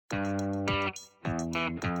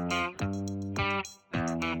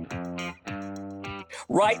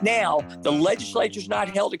Right now, the legislature's not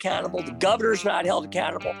held accountable, the governor's not held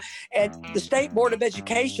accountable, and the State Board of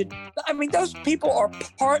Education, I mean, those people are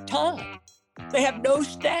part-time. They have no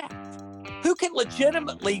staff. Who can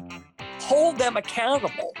legitimately hold them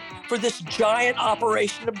accountable for this giant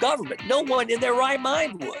operation of government? No one in their right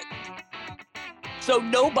mind would. So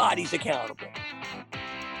nobody's accountable,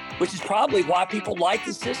 which is probably why people like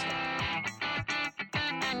the system.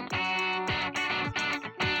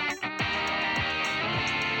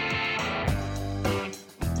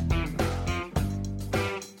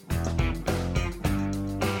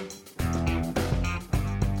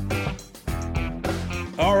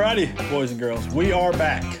 Alrighty, boys and girls, we are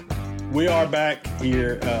back. We are back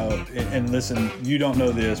here, and listen, you don't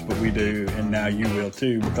know this, but we do, and now you will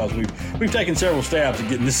too, because we've taken several stabs at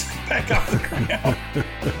getting this back off the ground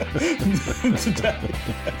today,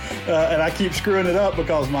 and I keep screwing it up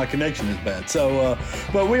because my connection is bad. So,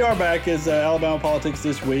 but we are back as Alabama Politics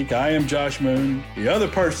This Week. I am Josh Moon. The other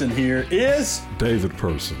person here is David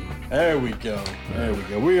Person. There we go. There we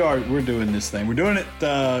go. We're doing this thing. We're doing it.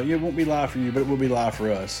 It won't be live for you, but it will be live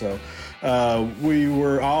for us. So we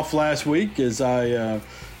were off last week as I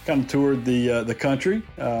kind of toured the country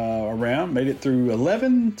around. Made it through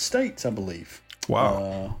 11 states, I believe.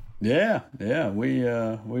 Wow. Yeah. We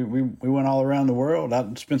went all around the world. I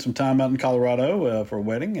spent some time out in Colorado for a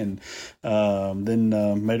wedding, and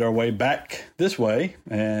then made our way back this way.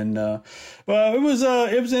 And well, it was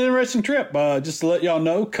an interesting trip. Just to let y'all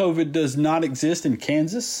know, COVID does not exist in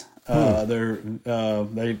Kansas. They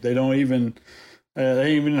don't even.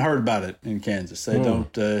 They even heard about it in Kansas. They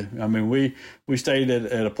don't. I mean, we stayed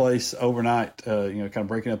at a place overnight. Kind of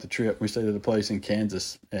breaking up the trip. We stayed at a place in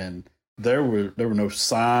Kansas, and there were no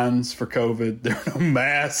signs for COVID. There were no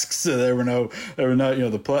masks. There were no.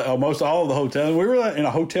 Almost all of the hotels. We were in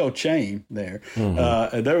a hotel chain there.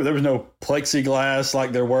 Mm-hmm. There was no plexiglass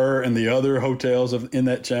like there were in the other hotels in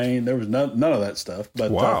that chain. There was none of that stuff.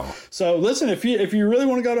 But wow. So listen, if you really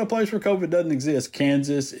want to go to a place where COVID doesn't exist,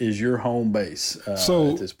 Kansas is your home base at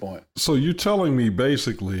this point. So you're telling me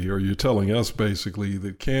basically, or you're telling us basically,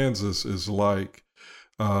 that Kansas is like.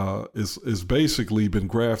 Is basically been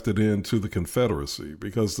grafted into the Confederacy,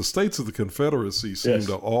 because the states of the Confederacy seem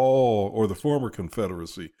to all, or the former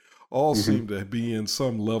Confederacy, all seem to be in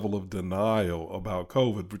some level of denial about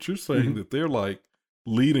COVID. But you're saying that they're like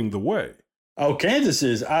leading the way. Oh, Kansas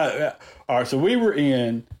is. All right, so we were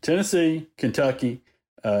in Tennessee, Kentucky,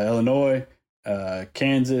 Illinois,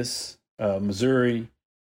 Kansas, Missouri,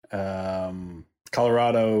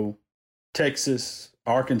 Colorado, Texas,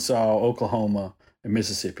 Arkansas, Oklahoma, and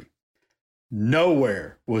Mississippi.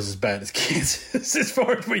 Nowhere was as bad as Kansas, as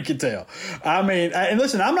far as we could tell. I mean, and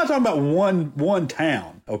listen, I'm not talking about one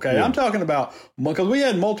town, okay? Yeah. I'm talking about, because we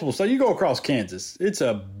had multiple. So you go across Kansas, it's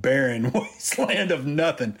a barren wasteland of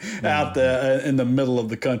nothing out there in the middle of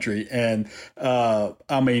the country. And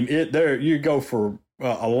I mean, you go for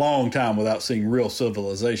a long time without seeing real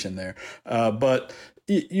civilization there. But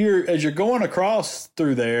as you're going across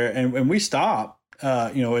through there, and we stopped.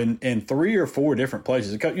 In 3 or 4 different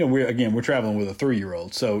places. We're traveling with a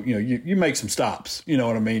 3-year-old, so you make some stops. You know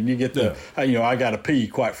what I mean? You get I got to pee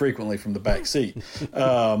quite frequently from the back seat,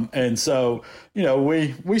 and so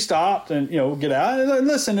we stopped and get out. And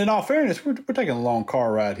listen, in all fairness, we're taking a long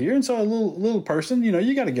car ride here, and so a little person,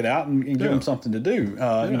 you got to get out and give them something to do.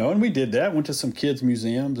 And we did that. Went to some kids'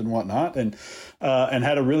 museums and whatnot, and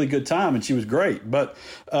had a really good time, and she was great. But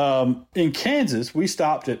in Kansas, we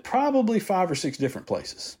stopped at probably 5 or 6 different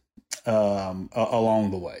places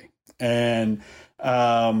along the way. And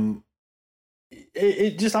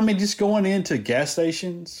just going into gas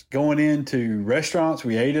stations, going into restaurants.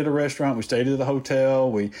 We ate at a restaurant. We stayed at a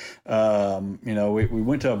hotel. We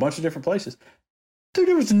went to a bunch of different places. Dude,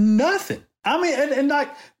 there was nothing. I mean, and like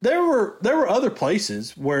there were other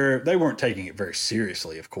places where they weren't taking it very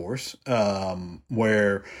seriously, of course,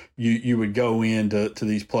 where you would go into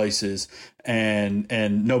these places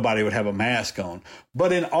and nobody would have a mask on.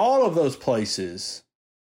 But in all of those places,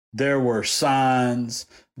 there were signs,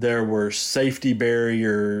 there were safety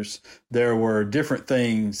barriers, there were different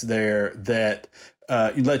things there that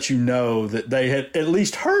let you know that they had at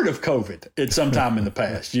least heard of COVID at some time in the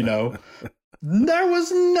past, There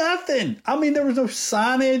was nothing. I mean, there was no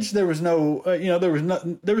signage. There was no,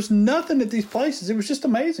 there was nothing at these places. It was just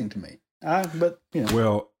amazing to me.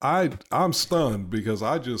 Well, I'm stunned because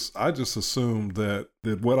I just assumed that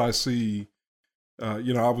what I see, I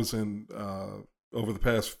was in, over the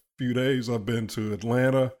past few days, I've been to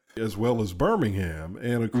Atlanta as well as Birmingham.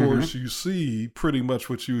 And of course you see pretty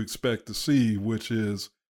much what you expect to see, which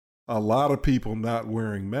is a lot of people not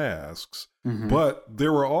wearing masks, Mm-hmm. but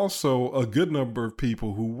there were also a good number of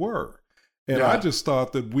people who were. And I just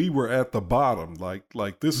thought that we were at the bottom.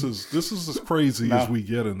 Like this is as crazy as we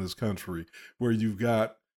get in this country, where you've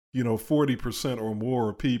got, 40% or more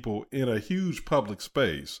of people in a huge public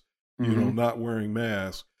space, not wearing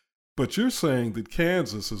masks. But you're saying that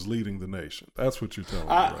Kansas is leading the nation. That's what you're telling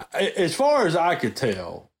me, right? As far as I could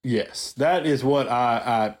tell, yes, that is what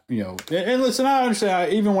I and listen, I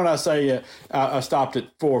understand. Even when I say I stopped at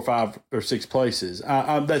 4 or 5 or 6 places,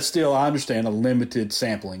 that's still, I understand, a limited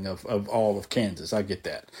sampling of all of Kansas. I get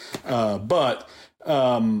that.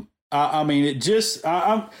 I mean, it just,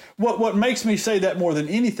 what makes me say that more than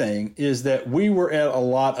anything is that we were at a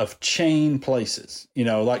lot of chain places,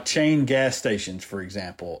 like chain gas stations, for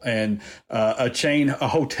example, and a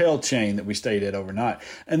hotel chain that we stayed at overnight.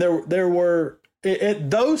 And there were, at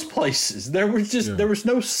those places, there was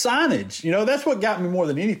no signage. That's what got me more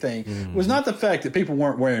than anything, was not the fact that people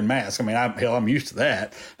weren't wearing masks. I mean, I'm used to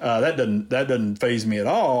that. That doesn't faze me at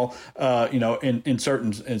all, in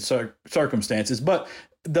certain circumstances, but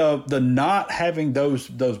the not having those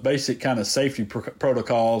basic kind of safety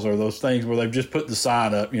protocols, or those things where they've just put the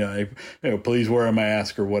sign up, please wear a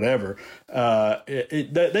mask or whatever.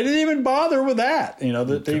 They didn't even bother with that,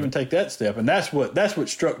 they even take that step. And that's what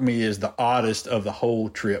struck me as the oddest of the whole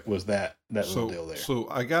trip, was that little deal there. So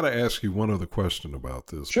I got to ask you one other question about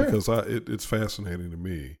this, sure, because it's fascinating to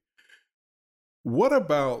me. What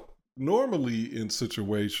about normally in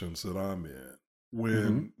situations that I'm in,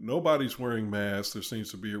 when nobody's wearing masks, there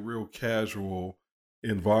seems to be a real casual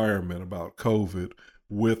environment about COVID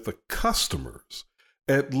with the customers,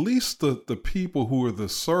 at least the people who are the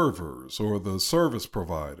servers or the service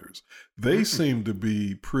providers. They seem to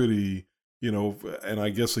be pretty, and I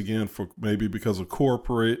guess, again, for maybe because of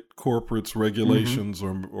corporates regulations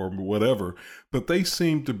or whatever, but they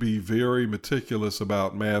seem to be very meticulous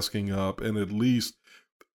about masking up, and at least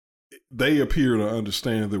they appear to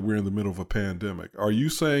understand that we're in the middle of a pandemic. Are you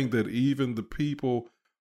saying that even the people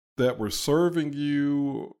that were serving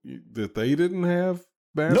you, that they didn't have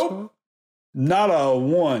masks on? Nope. Not a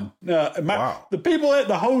one. Wow. The people at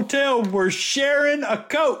the hotel were sharing a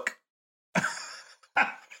Coke.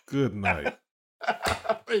 Good night.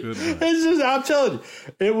 Good night. It's just, I'm telling you,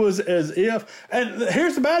 it was as if, and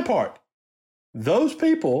here's the bad part. Those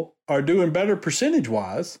people are doing better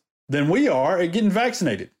percentage-wise than we are at getting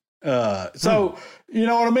vaccinated. So you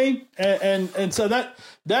know what I mean? And so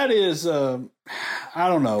that is, I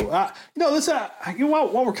don't know.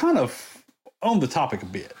 While we're kind of on the topic a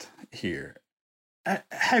bit here,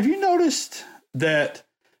 have you noticed that,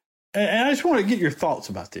 and I just want to get your thoughts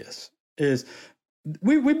about this, is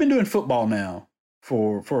we've been doing football now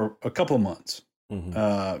for a couple of months.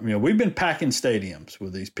 We've been packing stadiums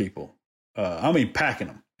with these people. Packing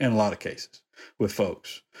them in a lot of cases with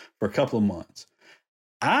folks for a couple of months.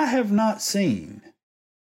 I have not seen,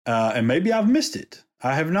 and maybe I've missed it,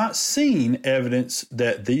 I have not seen evidence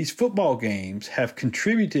that these football games have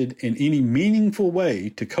contributed in any meaningful way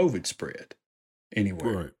to COVID spread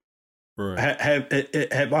anywhere. Right.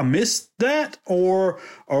 Have I missed that? Or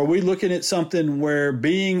are we looking at something where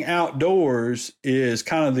being outdoors is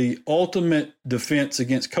kind of the ultimate defense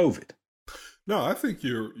against COVID? No, I think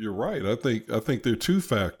you're right. I think there are two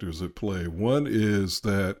factors at play. One is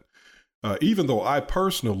that even though I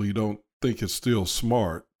personally don't think it's still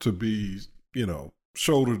smart to be,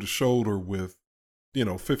 shoulder to shoulder with,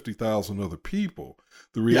 50,000 other people,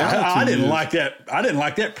 the reality I didn't like that. I didn't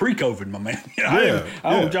like that pre-COVID, my man. I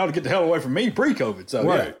want y'all to get the hell away from me pre-COVID. So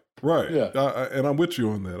right. Yeah. And I'm with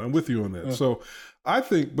you on that. Yeah. So I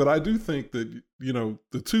do think that,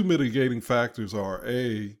 the two mitigating factors are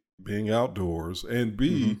A, being outdoors, and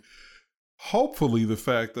B, hopefully the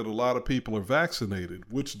fact that a lot of people are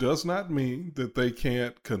vaccinated, which does not mean that they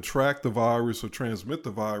can't contract the virus or transmit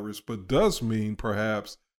the virus, but does mean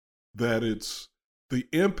perhaps that the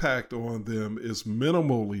impact on them is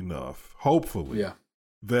minimal enough, hopefully,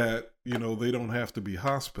 that, they don't have to be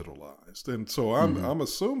hospitalized. And so I'm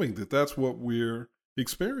assuming that that's what we're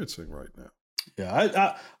experiencing right now.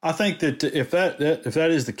 Yeah, I think that if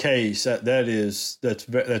that is the case,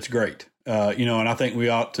 that's great. And I think we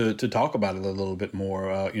ought to talk about it a little bit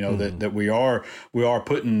more. That we are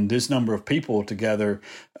putting this number of people together,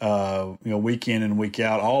 week in and week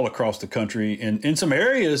out, all across the country, and in some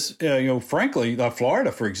areas, frankly, like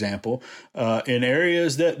Florida, for example, in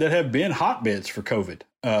areas that have been hotbeds for COVID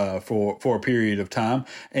for a period of time,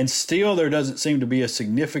 and still there doesn't seem to be a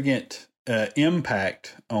significant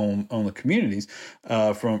impact on the communities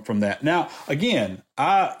from that. Now, again,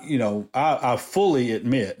 I fully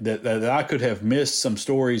admit that I could have missed some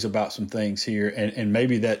stories about some things here, and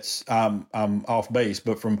maybe that's I'm off base.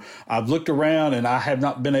 But I've looked around and I have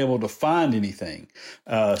not been able to find anything.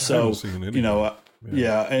 So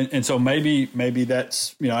Yeah, and so maybe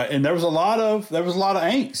that's and there was a lot of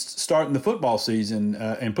angst starting the football season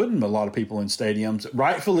and putting a lot of people in stadiums,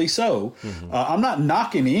 rightfully so. Mm-hmm. I'm not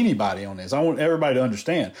knocking anybody on this. I want everybody to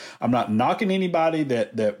understand. I'm not knocking anybody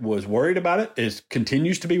that was worried about it,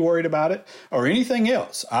 continues to be worried about it, or anything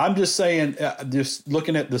else. I'm just saying, just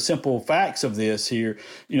looking at the simple facts of this here.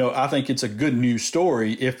 I think it's a good news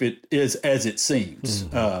story if it is as it seems.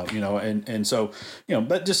 Mm-hmm. And so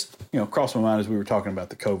that just crossed my mind as we were talking about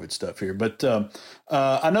the COVID stuff here. But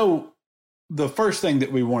I know the first thing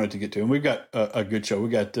that we wanted to get to, and we've got a good show. We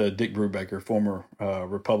got Dick Brubaker, former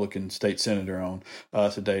Republican state senator, on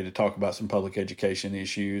today to talk about some public education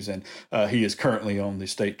issues. And he is currently on the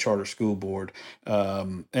state charter school board.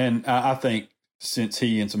 And I think since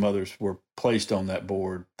he and some others were placed on that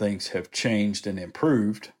board, things have changed and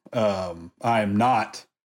improved. I am not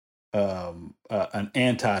an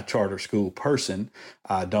anti-charter school person.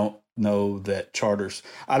 I don't think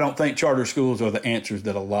charter schools are the answers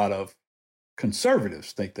that a lot of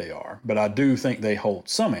conservatives think they are, but I do think they hold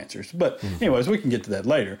some answers. But anyways, we can get to that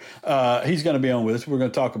later. He's going to be on with us. We're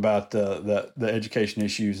going to talk about the education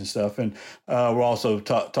issues and stuff. And we'll also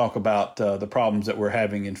talk about the problems that we're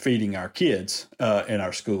having in feeding our kids in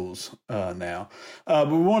our schools now. But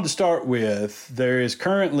we wanted to start with, there is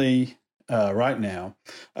currently right now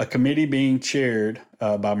a committee being chaired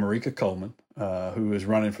by Marika Coleman, who is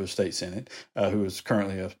running for the state Senate, who is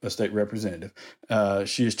currently a state representative.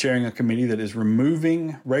 She is chairing a committee that is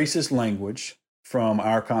removing racist language from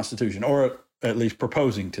our Constitution, or at least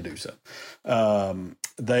proposing to do so.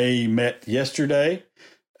 They met yesterday.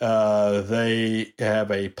 They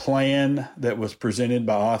have a plan that was presented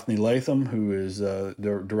by Othni Latham, who is the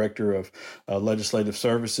director of legislative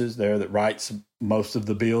services there, that writes most of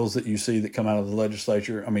the bills that you see that come out of the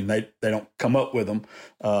legislature. I mean, they don't come up with them.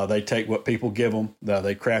 They take what people give them.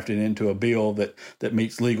 They craft it into a bill that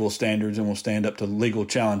meets legal standards and will stand up to legal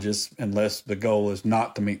challenges, unless the goal is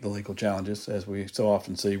not to meet the legal challenges, as we so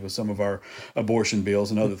often see with some of our abortion bills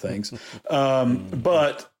and other things.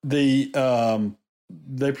 But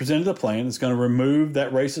they presented a plan that's going to remove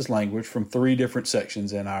that racist language from 3 different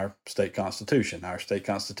sections in our state constitution. Our state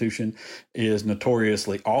constitution is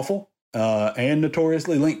notoriously awful and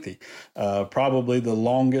notoriously lengthy, probably the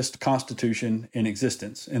longest constitution in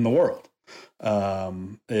existence in the world.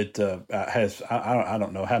 It has, I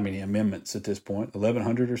don't know how many amendments at this point,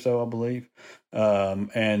 1,100 or so, I believe,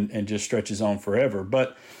 and just stretches on forever.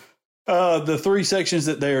 But the 3 sections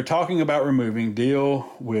that they are talking about removing deal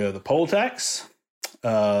with the poll tax.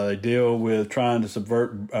 They deal with trying to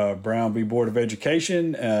subvert Brown v. Board of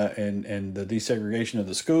Education and the desegregation of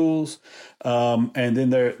the schools. And then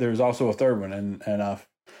there's also a third one, and I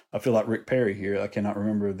feel like Rick Perry here. I cannot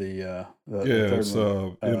remember the third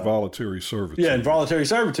one. Involuntary servitude. Yeah, involuntary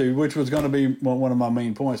servitude, which was going to be one of my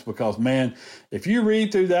main points, because, man, if you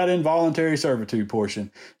read through that involuntary servitude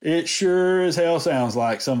portion, it sure as hell sounds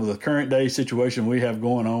like some of the current day situation we have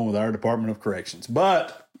going on with our Department of Corrections.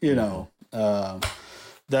 But,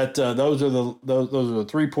 that those are the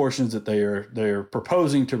 3 portions that they are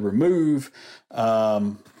proposing to remove. I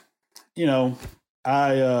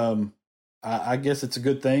guess it's a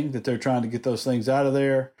good thing that they're trying to get those things out of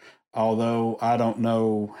there. Although I don't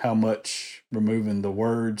know how much removing the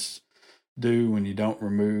words do when you don't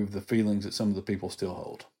remove the feelings that some of the people still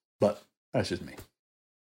hold. But that's just me.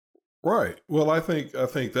 Right. Well, I think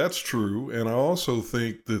that's true. And I also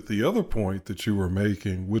think that the other point that you were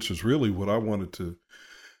making, which is really what I wanted to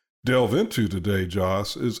delve into today,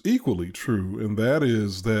 Joss, is equally true. And that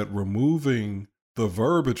is that removing the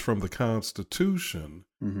verbiage from the Constitution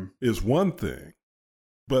is one thing,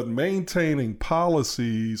 but maintaining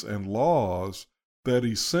policies and laws that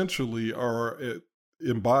essentially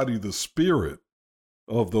embody the spirit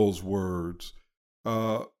of those words,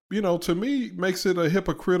 to me, makes it a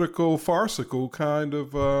hypocritical, farcical kind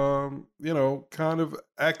of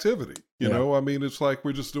activity. I mean, it's like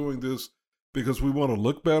we're just doing this because we want to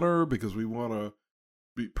look better, because we want to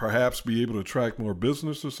perhaps be able to attract more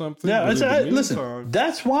business or something. Yeah, listen,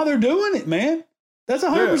 that's why they're doing it, man. That's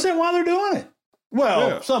 100% why they're doing it.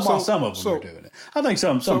 Well, some of them are doing it. I think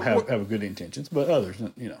some have good intentions, but others,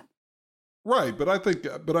 Right, but I think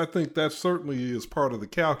that certainly is part of the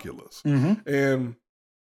calculus. And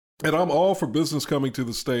I'm all for business coming to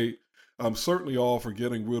the state. I'm certainly all for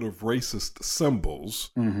getting rid of racist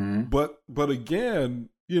symbols. But again,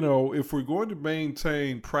 if we're going to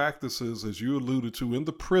maintain practices, as you alluded to, in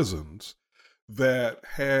the prisons that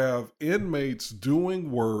have inmates doing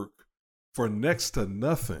work for next to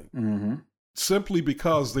nothing, simply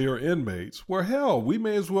because they are inmates, well, hell, we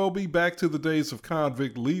may as well be back to the days of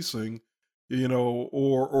convict leasing,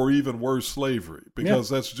 or even worse, slavery, because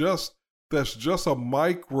that's just a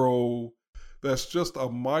micro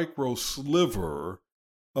sliver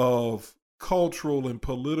of cultural and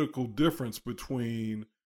political difference between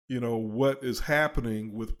what is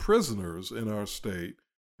happening with prisoners in our state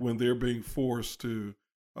when they're being forced to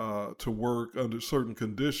work under certain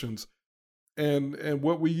conditions, and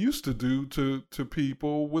what we used to do to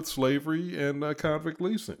people with slavery and convict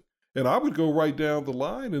leasing. And I would go right down the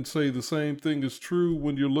line and say the same thing is true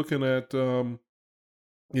when you're looking at you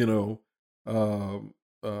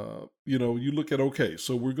look at, okay,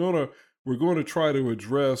 so we're gonna try to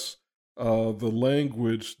address the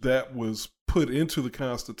language that was put into the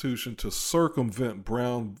Constitution to circumvent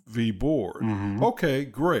Brown v. Board. Okay,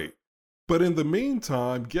 great. But in the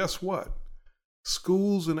meantime, guess what?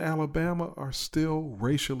 Schools in Alabama are still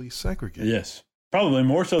racially segregated. Yes, probably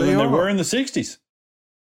more so than they were in the 60s.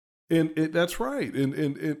 And that's right. And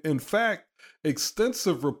in fact,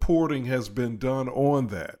 extensive reporting has been done on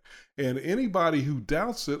that. And anybody who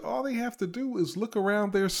doubts it, all they have to do is look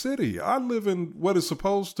around their city. I live in what is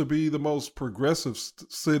supposed to be the most progressive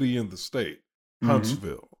city in the state,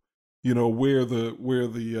 Huntsville. Where the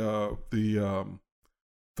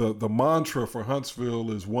mantra for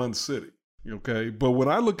Huntsville is one city. Okay, but when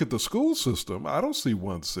I look at the school system, I don't see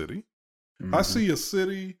one city. I see a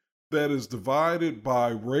city that is divided by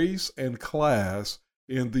race and class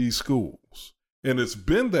in these schools. And it's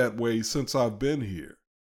been that way since I've been here.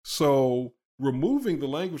 So removing the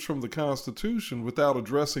language from the Constitution without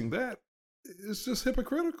addressing that is just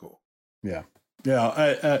hypocritical. Yeah.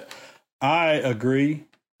 Yeah. I agree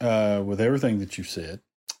with everything that you said.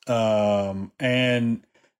 And,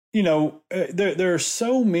 there are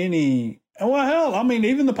so many. Well, hell, I mean,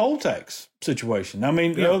 even the poll tax situation. I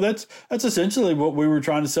mean, that's essentially what we were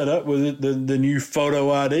trying to set up with the new photo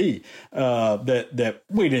ID that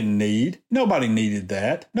we didn't need. Nobody needed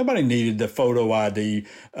that. Nobody needed the photo ID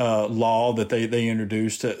law that they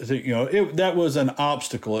introduced. That was an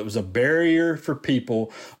obstacle. It was a barrier for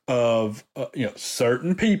people of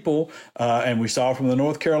certain people, and we saw from the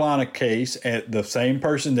North Carolina case, the same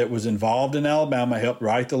person that was involved in Alabama helped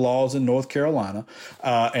write the laws in North Carolina,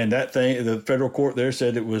 and that thing, the federal court there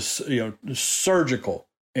said it was surgical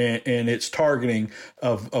in its targeting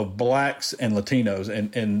of blacks and Latinos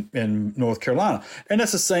in North Carolina. And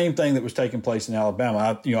that's the same thing that was taking place in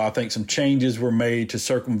Alabama. I think some changes were made to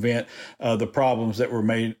circumvent the problems that were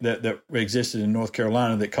made that existed in North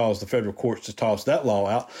Carolina that caused the federal courts to toss that law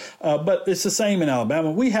out. But it's the same in Alabama.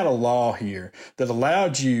 We had a law here that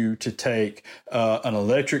allowed you to take an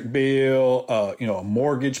electric bill, a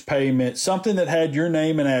mortgage payment, something that had your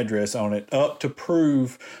name and address on it up to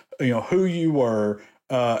prove who you were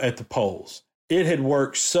at the polls. It had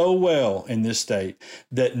worked so well in this state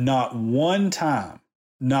that not one time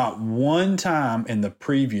in the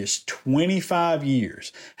previous 25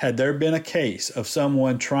 years had there been a case of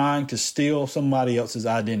someone trying to steal somebody else's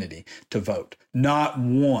identity to vote. Not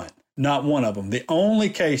one of them. The only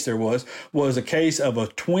case there was a case of a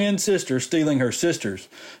twin sister stealing her sister's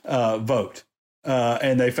vote.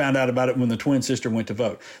 And they found out about it when the twin sister went to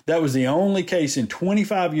vote. That was the only case in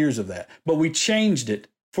 25 years of that. But we changed it.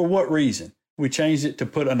 For what reason? We changed it to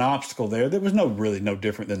put an obstacle there that was really no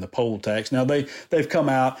different than the poll tax. Now they've come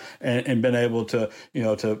out and been able to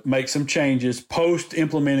make some changes post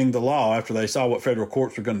implementing the law after they saw what federal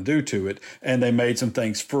courts were going to do to it, and they made some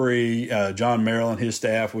things free. John Merrill and his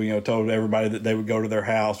staff, told everybody that they would go to their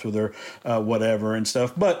house with their whatever and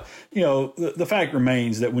stuff. But the fact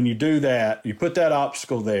remains that when you do that, you put that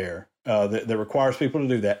obstacle there. That requires people to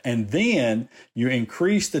do that. And then you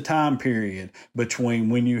increase the time period between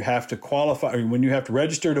when you have to qualify or when you have to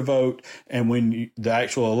register to vote and when the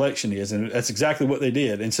actual election is. And that's exactly what they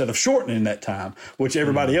did. Instead of shortening that time, which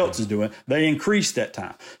everybody else is doing, they increased that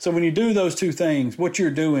time. So when you do those two things, what you're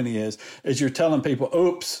doing is you're telling people,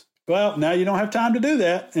 oops, well, now you don't have time to do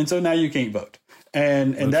that. And so now you can't vote.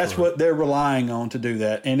 And that's right. What they're relying on to do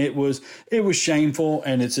that. And it was shameful,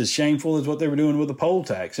 and it's as shameful as what they were doing with the poll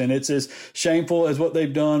tax. And it's as shameful as what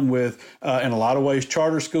they've done with, in a lot of ways,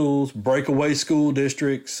 charter schools, breakaway school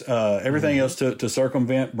districts, everything else to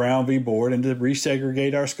circumvent Brown v. Board and to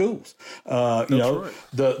resegregate our schools. Right.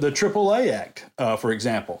 The AAA Act, for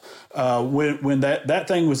example, when that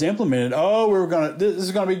thing was implemented, this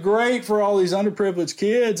is going to be great for all these underprivileged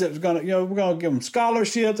kids. It was going to, we're going to give them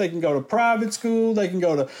scholarships. They can go to private schools. school. They can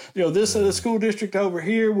go to, this school district over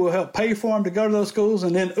here. We'll help pay for them to go to those schools.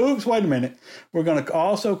 And then, oops, wait a minute. We're going to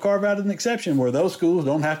also carve out an exception where those schools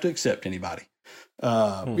don't have to accept anybody.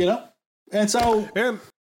 And so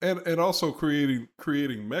and also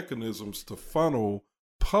creating mechanisms to funnel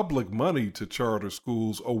public money to charter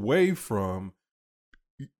schools away from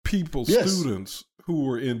students who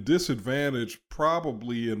are in disadvantage,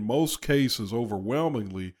 probably in most cases,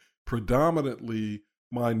 overwhelmingly, predominantly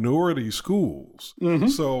minority schools. Mm-hmm.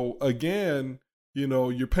 So again,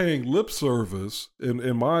 you're paying lip service.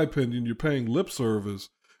 In my opinion, you're paying lip service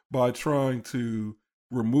by trying to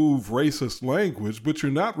remove racist language, but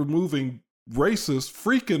you're not removing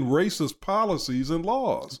freaking racist policies and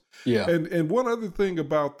laws. Yeah. And one other thing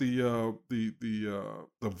about the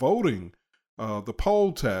voting, the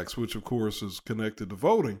poll tax, which of course is connected to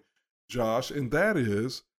voting, Josh, and that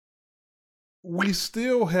is, we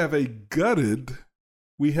still have a gutted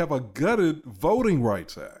Voting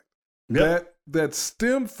Rights Act that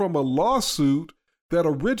stemmed from a lawsuit that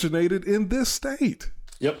originated in this state.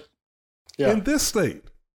 Yep. Yeah. In this state.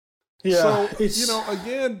 Yeah. So,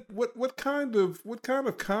 again, what kind of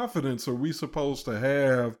confidence are we supposed to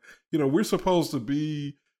have? We're supposed to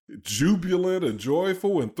be jubilant and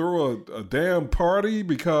joyful and throw a damn party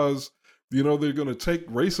because, they're going to take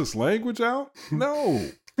racist language out? No.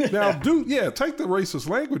 Now, take the racist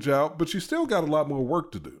language out, but you still got a lot more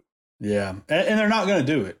work to do. Yeah. And they're not going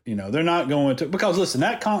to do it. They're not going to, because listen,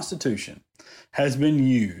 that Constitution has been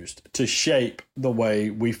used to shape the way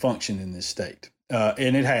we function in this state.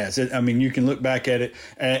 And it has. You can look back at it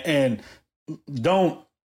and don't.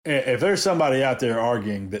 If there's somebody out there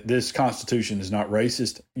arguing that this Constitution is not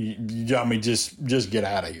racist, just get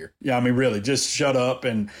out of here. Yeah, really, just shut up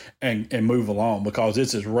and move along, because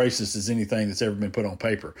it's as racist as anything that's ever been put on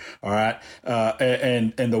paper. All right,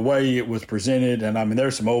 and the way it was presented, and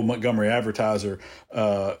there's some old Montgomery Advertiser,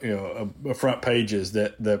 front pages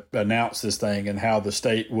that announced this thing and how the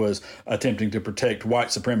state was attempting to protect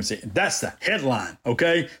white supremacy. That's the headline.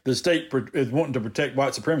 Okay, the state is wanting to protect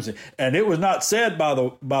white supremacy, and it was not said by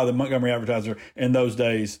the Montgomery Advertiser in those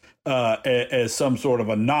days as some sort of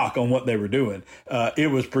a knock on what they were doing. It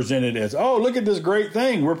was presented as, oh, look at this great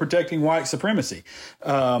thing, we're protecting white supremacy,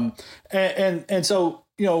 and so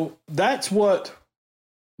that's what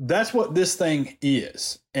this thing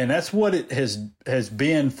is, and that's what it has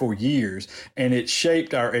been for years, and it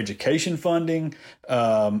shaped our education funding.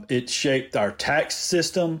 It shaped our tax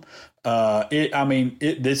system.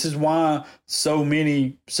 This is why so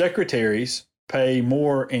many secretaries pay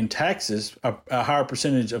more in taxes, a higher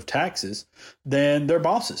percentage of taxes than their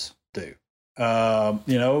bosses do. And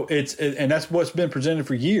that's what's been presented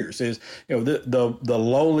for years is, the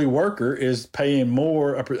lowly worker is paying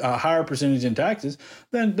more, a higher percentage in taxes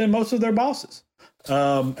than most of their bosses.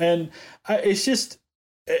 It's just,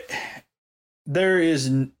 it's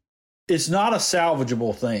not a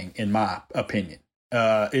salvageable thing, in my opinion.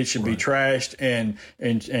 It should be trashed and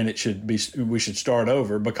it should be, we should start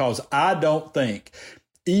over, because I don't think,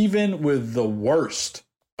 even with the worst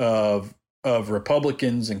of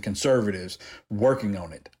Republicans and conservatives working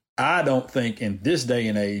on it, I don't think in this day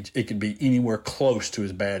and age it could be anywhere close to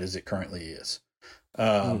as bad as it currently is.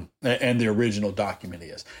 And the original document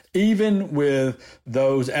is. Even with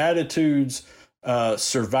those attitudes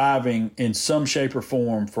surviving in some shape or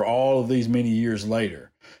form for all of these many years later,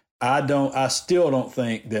 I still don't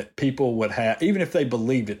think that people would have, even if they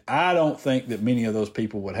believed it, I don't think that many of those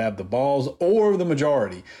people would have the balls, or the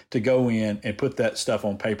majority, to go in and put that stuff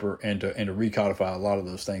on paper and to recodify a lot of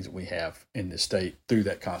those things that we have in this state through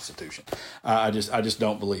that Constitution. I just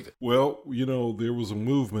don't believe it. Well, there was a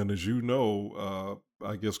movement, as you know,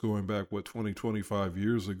 I guess going back, 25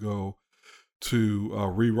 years ago, to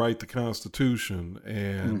rewrite the Constitution,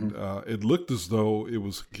 and it looked as though it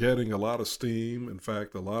was getting a lot of steam. In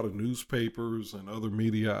fact, a lot of newspapers and other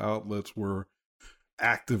media outlets were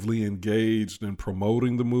actively engaged in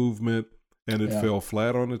promoting the movement, and it fell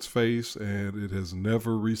flat on its face, and it has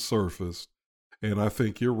never resurfaced. And I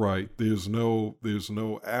think you're right. There's no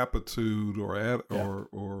aptitude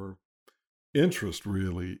or interest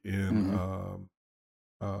really in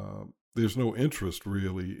there's no interest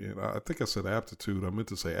really in, I think I said aptitude, I meant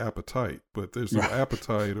to say appetite, but there's no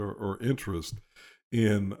appetite or interest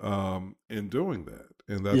in doing that.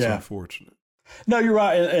 And that's unfortunate. No, you're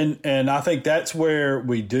right. And I think that's where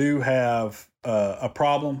we do have a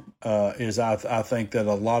problem is I think that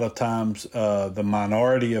a lot of times the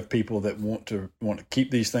minority of people that want to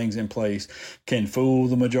keep these things in place can fool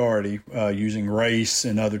the majority using race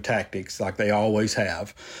and other tactics like they always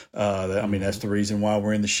have. I mean, that's the reason why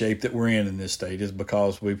we're in the shape that we're in this state, is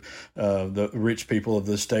because the rich people of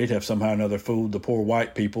this state have somehow or another fooled the poor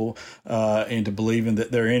white people into believing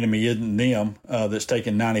that their enemy isn't them that's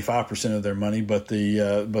taking 95% of their money, but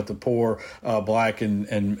the poor black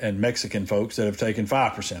and Mexican folks that have taken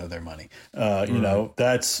 5% of their money. You know,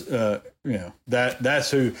 that's where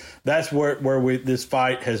this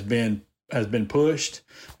fight has been pushed,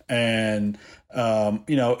 and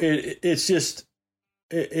it's just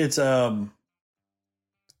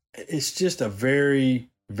a very,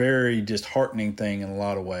 very disheartening thing in a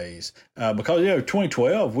lot of ways, because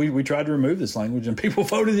 2012 we tried to remove this language and people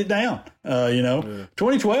voted it down.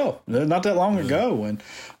 2012, not that long ago, and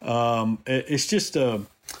it's just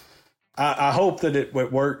I hope that it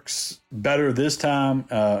works better this time,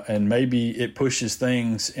 and maybe it pushes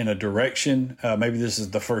things in a direction. Maybe this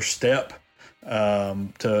is the first step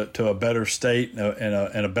to a better state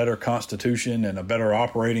and a better constitution and a better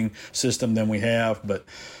operating system than we have. But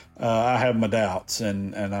I have my doubts,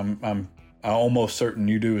 and I'm almost certain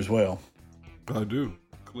you do as well. I do,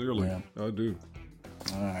 clearly. Yeah. I do.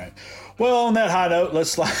 All right. Well, on that high note,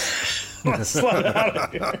 let's slide out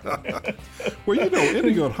of here. Well,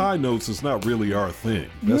 ending on high notes is not really our thing.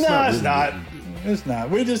 It's not. It's not.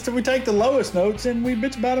 We take the lowest notes and we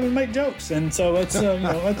bitch about them and make jokes, and so that's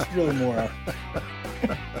that's really more our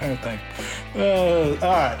thing.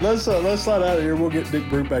 All right, let's slide out of here. We'll get Dick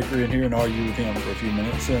Brubaker in here and argue with him for a few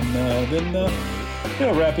minutes, and then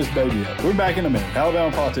wrap this baby up. We're back in a minute.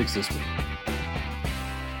 Alabama Politics This Week.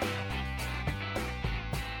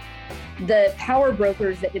 The power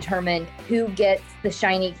brokers that determine who gets the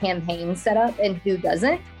shiny campaign set up and who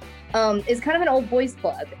doesn't is kind of an old boys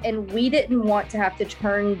club. And we didn't want to have to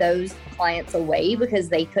turn those clients away because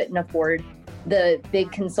they couldn't afford the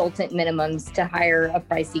big consultant minimums to hire a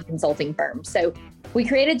pricey consulting firm. So we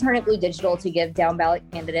created Turn It Blue Digital to give down ballot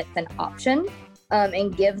candidates an option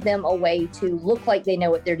and give them a way to look like they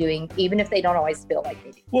know what they're doing, even if they don't always feel like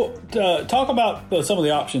they do. Well, talk about some of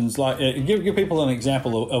the options. Like, give people an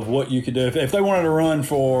example of what you could do if they wanted to run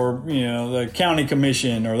for, the county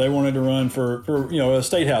commission, or they wanted to run for a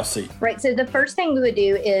state house seat. Right. So the first thing we would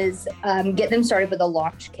do is get them started with a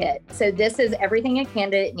launch kit. So this is everything a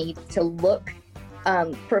candidate needs to look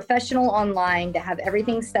professional online, to have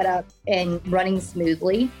everything set up and running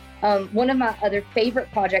smoothly. One of my other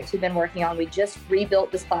favorite projects we've been working on, we just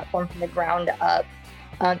rebuilt this platform from the ground up,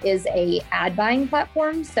 is a ad buying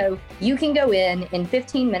platform. So you can go in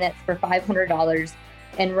 15 minutes for $500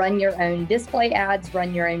 and run your own display ads,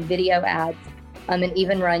 run your own video ads, and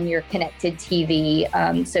even run your connected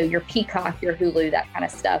TV. So your Peacock, your Hulu, that kind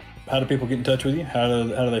of stuff. How do people get in touch with you? How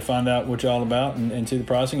do they find out what you're all about and see the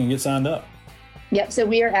pricing and get signed up? Yep. So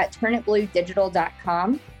we are at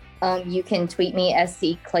turnitbluedigital.com. You can tweet me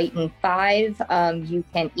SCClayton5. You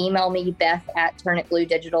can email me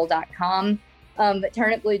Beth@turnitbluedigital.com. But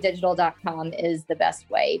turnitbluedigital.com is the best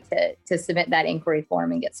way to submit that inquiry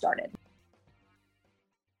form and get started.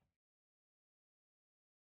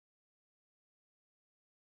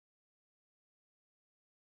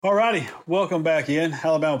 All righty. Welcome back in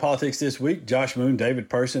Alabama Politics This Week. Josh Moon, David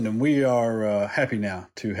Person, and we are happy now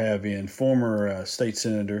to have in former State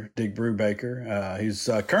Senator Dick Brubaker. He's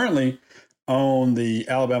currently on the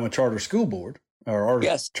Alabama Charter School Board, or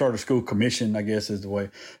yes, Charter School Commission, I guess is the way,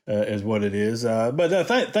 is what it is. But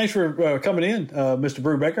thanks for coming in, Mr.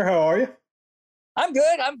 Brubaker. How are you? I'm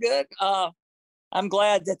good. I'm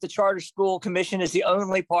glad that the Charter School Commission is the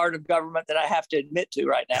only part of government that I have to admit to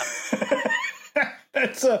right now.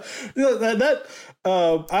 That's I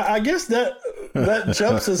guess that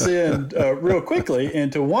jumps us in real quickly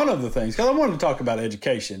into one of the things, because I wanted to talk about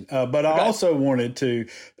education, but I also wanted to.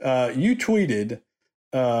 You tweeted,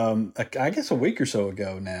 I guess a week or so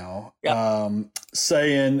ago now,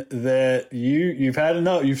 saying that you've had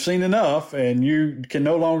enough, you've seen enough, and you can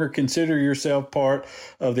no longer consider yourself part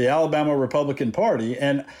of the Alabama Republican Party.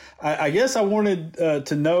 And I guess I wanted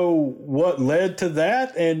to know what led to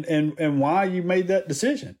that and why you made that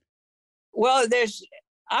decision. Well,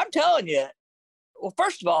 I'm telling you, well,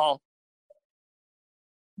 first of all,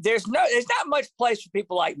 there's not much place for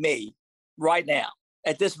people like me right now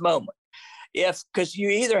at this moment. Because you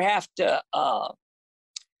either have to,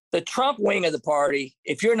 the Trump wing of the party,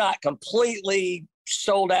 if you're not completely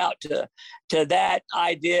sold out to that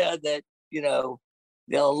idea that,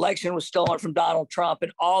 the election was stolen from Donald Trump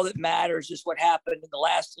and all that matters is what happened in the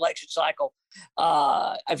last election cycle.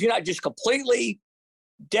 If you're not just completely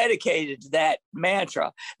dedicated to that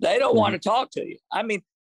mantra. They don't want to talk to you. I mean,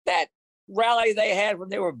 that rally they had when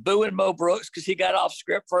they were booing Mo Brooks because he got off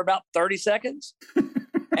script for about 30 seconds.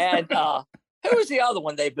 And who was the other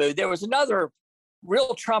one they booed? There was another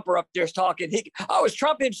real Trumper up there talking. It was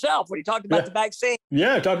Trump himself when he talked about the vaccine.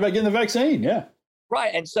 Yeah, talked about getting the vaccine. Yeah.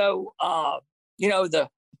 Right. And so,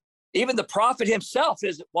 even the prophet himself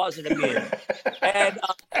wasn't immune. And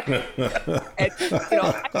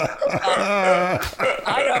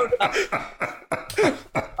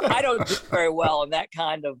I don't do very well in that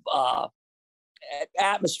kind of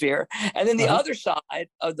atmosphere. And then the other side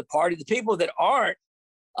of the party, the people that aren't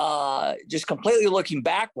just completely looking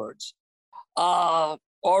backwards or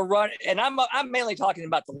run. And I'm mainly talking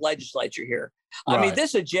about the legislature here. Right. I mean,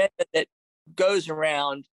 this agenda that goes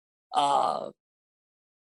around,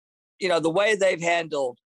 the way they've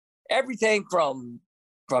handled everything from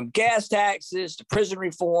gas taxes to prison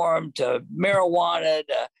reform to marijuana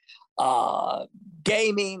to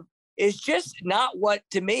gaming is just not what,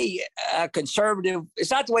 to me, a conservative. It's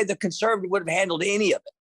not the way the conservative would have handled any of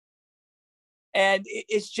it, and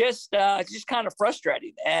it's just kind of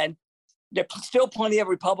frustrating. And there's still plenty of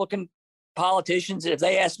Republican politicians. If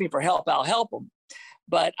they ask me for help, I'll help them.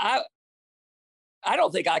 But I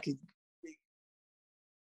don't think I could.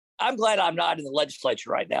 I'm glad I'm not in the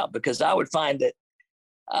legislature right now because I would find that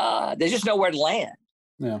there's just nowhere to land.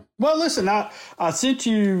 Yeah. Well, listen, I sent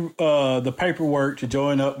you the paperwork to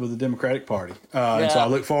join up with the Democratic Party. And so I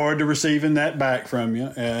look forward to receiving that back from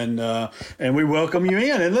you. And we welcome you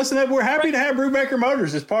in. And listen, we're happy to have Brubaker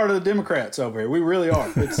Motors as part of the Democrats over here. We really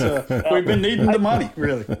are. It's we've been needing the money,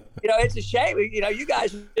 really. It's a shame. You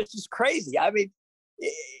guys, it's just crazy. I mean,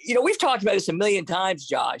 we've talked about this a million times,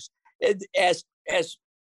 Josh. As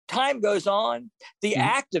time goes on, the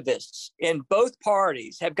activists in both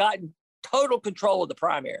parties have gotten total control of the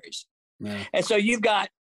primaries. Yeah. And so you've got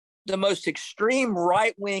the most extreme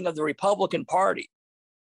right wing of the Republican Party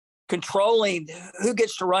controlling who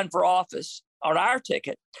gets to run for office on our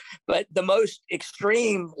ticket, but the most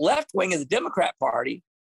extreme left wing of the Democrat Party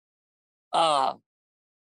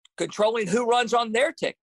controlling who runs on their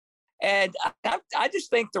ticket. And I just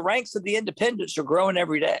think the ranks of the independents are growing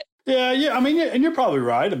every day. Yeah. I mean, and you're probably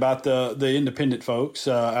right about the independent folks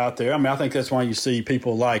out there. I mean, I think that's why you see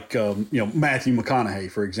people like, Matthew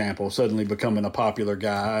McConaughey, for example, suddenly becoming a popular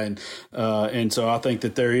guy. And so I think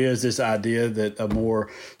that there is this idea that a more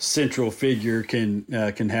central figure can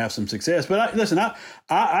have some success. But listen,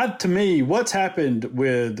 to me, what's happened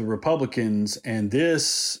with the Republicans and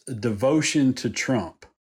this devotion to Trump.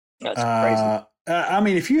 That's crazy. I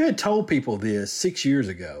mean, if you had told people this 6 years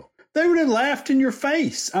ago, they would have laughed in your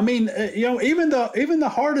face. I mean, even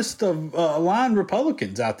the hardest of line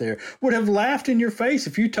Republicans out there would have laughed in your face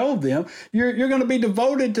if you told them you're going to be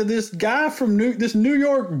devoted to this guy from this New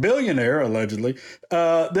York billionaire, allegedly,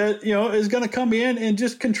 that is going to come in and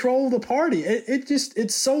just control the party.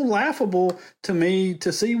 It's so laughable to me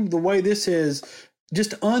to see the way this has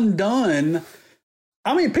just undone.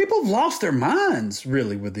 I mean, people have lost their minds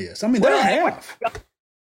really with this. I mean, they have.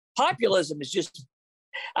 Populism is just.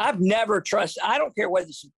 I've never trusted. I don't care whether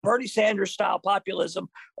it's Bernie Sanders style populism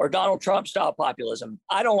or Donald Trump style populism.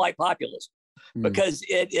 I don't like populism because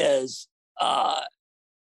it is.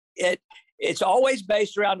 It's always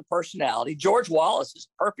based around the personality. George Wallace is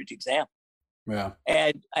a perfect example. Yeah,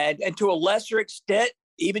 and to a lesser extent,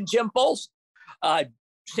 even Jim Folsom,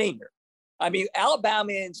 Sr. I mean,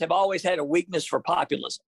 Alabamians have always had a weakness for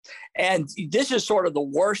populism, and this is sort of the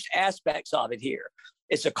worst aspects of it here.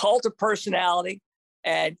 It's a cult of personality.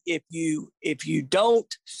 And if you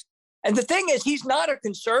don't, and the thing is, he's not a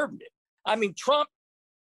conservative. I mean, Trump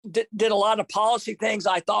did a lot of policy things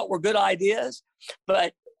I thought were good ideas,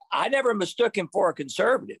 but I never mistook him for a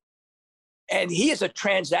conservative. And he is a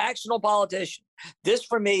transactional politician. This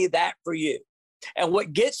for me, that for you. And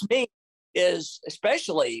what gets me is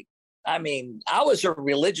especially, I mean, I was a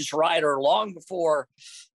religious writer long before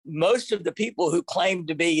most of the people who claim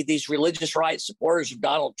to be these religious rights supporters of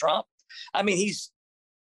Donald Trump. I mean, he's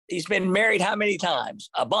been married how many times?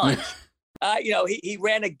 A bunch. He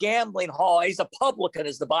ran a gambling hall. He's a publican,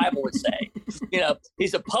 as the Bible would say.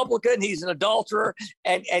 He's a publican. He's an adulterer,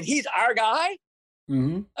 and he's our guy.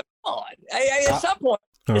 Mm-hmm. Come on, at some point.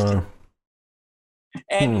 But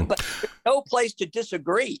there's no place to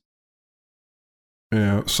disagree.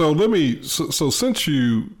 Yeah. So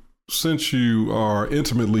since you are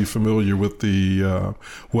intimately familiar with the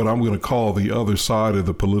what I'm going to call the other side of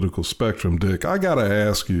the political spectrum, Dick, I got to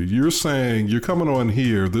ask you, you're coming on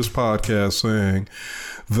here, this podcast, saying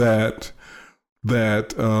that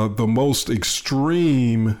the most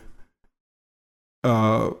extreme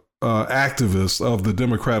activists of the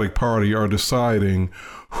Democratic Party are deciding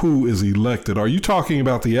who is elected. Are you talking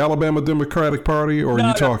about the Alabama Democratic Party, or are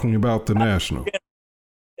you talking about the national?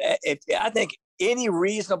 I think any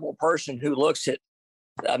reasonable person who looks at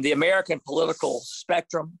the American political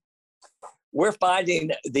spectrum, we're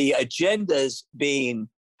finding the agendas being,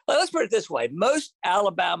 let's put it this way, most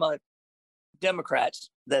Alabama Democrats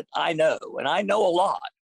that I know, and I know a lot,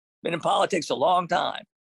 been in politics a long time,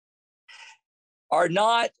 are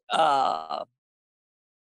not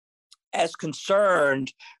as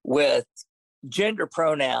concerned with gender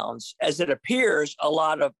pronouns as it appears a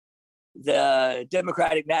lot of the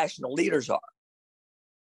Democratic national leaders are.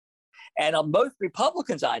 And most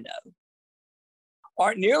Republicans I know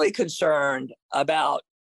aren't nearly concerned about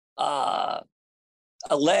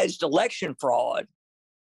alleged election fraud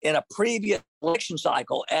in a previous election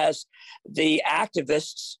cycle as the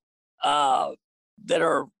activists that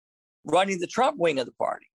are running the Trump wing of the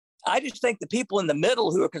party. I just think the people in the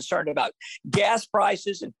middle who are concerned about gas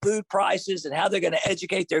prices and food prices and how they're going to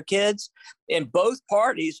educate their kids in both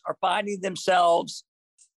parties are finding themselves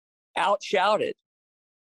outshouted.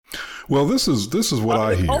 Well, this is what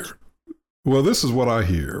I hear. Well, this is what I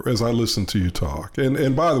hear as I listen to you talk.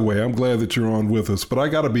 And by the way, I'm glad that you're on with us, but I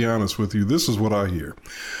got to be honest with you. This is what I hear.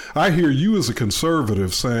 I hear you as a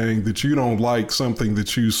conservative saying that you don't like something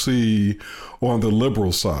that you see on the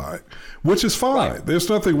liberal side, which is fine. Right. There's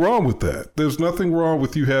nothing wrong with that. There's nothing wrong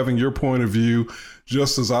with you having your point of view,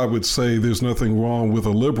 just as I would say there's nothing wrong with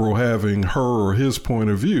a liberal having her or his point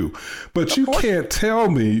of view. But you can't tell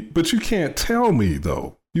me,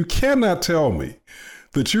 though. You cannot tell me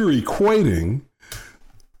that you're equating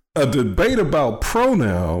a debate about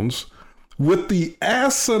pronouns with the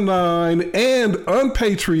asinine and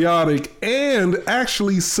unpatriotic and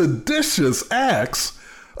actually seditious acts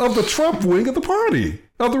of the Trump wing of the party,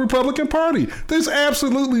 of the Republican Party. There's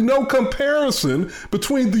absolutely no comparison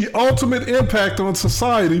between the ultimate impact on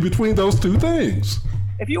society between those two things.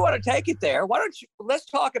 If you want to take it there, let's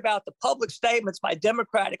talk about the public statements by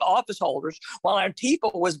Democratic office holders while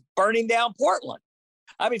Antifa was burning down Portland.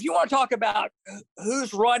 I mean, if you want to talk about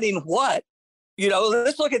who's running what,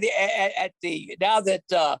 let's look at the now that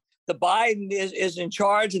the Biden is in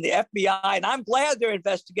charge of the FBI, and I'm glad they're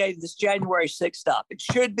investigating this January 6th stuff. It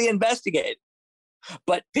should be investigated.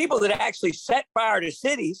 But people that actually set fire to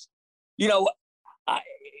cities,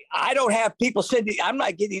 I don't have people I'm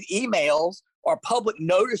not getting emails or public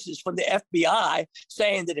notices from the FBI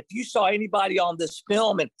saying that if you saw anybody on this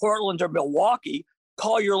film in Portland or Milwaukee,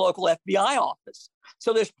 call your local FBI office.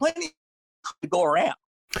 So there's plenty to go around.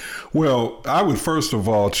 Well, I would first of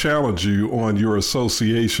all challenge you on your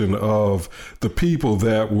association of the people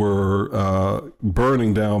that were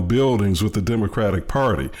burning down buildings with the Democratic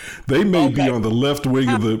Party. They may be on the left wing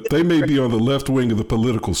of the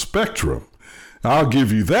political spectrum. I'll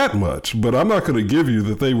give you that much, but I'm not going to give you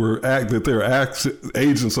that they're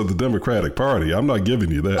agents of the Democratic Party. I'm not giving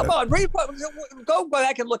you that. Come on, go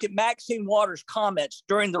back and look at Maxine Waters' comments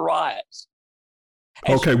during the riots.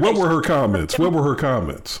 Okay, what were her comments? About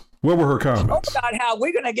how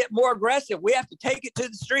we're going to get more aggressive. We have to take it to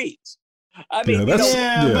the streets. I mean, Look,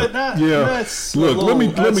 let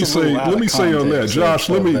me say on that, Josh.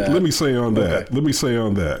 Let me say on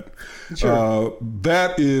that. Sure.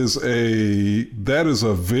 That is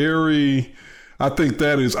a very. I think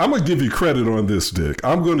that is. I'm going to give you credit on this, Dick.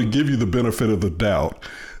 I'm going to give you the benefit of the doubt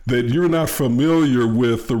that you're not familiar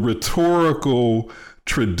with the rhetorical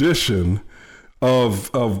tradition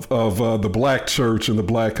of the black church and the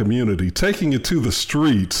black community. Taking it to the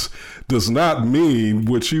streets does not mean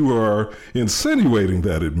what you are insinuating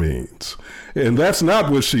that it means. And that's not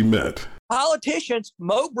what she meant. Politicians,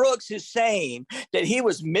 Mo Brooks is saying that he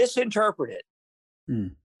was misinterpreted.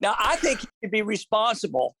 Now, I think he could be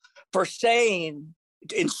responsible for inciting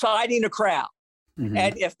a crowd. Mm-hmm.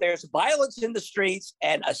 And if there's violence in the streets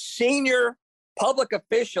and a senior public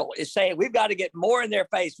official is saying we've got to get more in their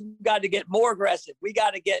face, we've got to get more aggressive, we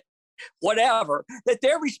got to get whatever, that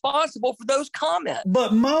they're responsible for those comments.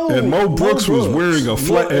 But Mo Brooks was wearing a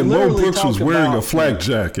flak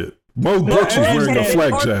jacket. Mo Brooks was wearing a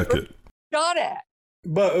flak jacket. Shot at.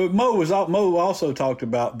 But Mo also talked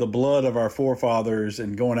about the blood of our forefathers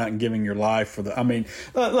and going out and giving your life for the. I mean,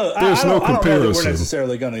 look, there's no comparison. I don't know that we're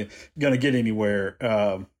necessarily going to get anywhere.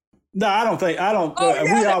 No, I don't think. I don't.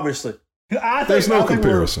 There's no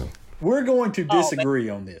comparison. we're going to disagree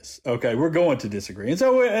on this. Okay, we're going to disagree, and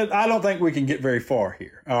so I don't think we can get very far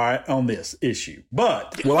here. All right, on this issue,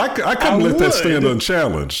 but well, I couldn't let that stand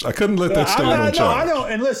unchallenged. I couldn't let that stand unchallenged. No, I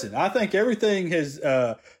don't. And listen, I think everything has.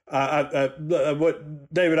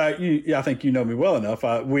 What David, I think you know me well enough.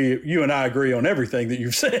 You and I agree on everything that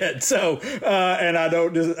you've said. So, and I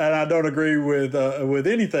don't agree with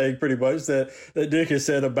anything pretty much that Dick has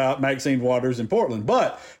said about Maxine Waters in Portland.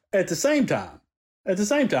 But at the same time,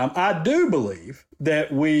 I do believe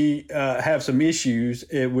that we have some issues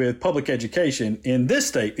with public education in this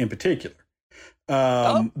state in particular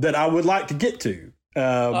that I would like to get to.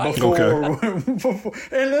 Before, and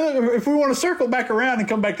if we want to circle back around and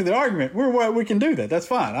come back to the argument, we can do that. That's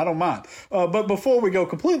fine. I don't mind. But before we go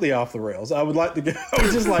completely off the rails, I would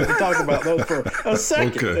just like to talk about those for a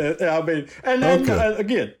second. Okay. I mean, and then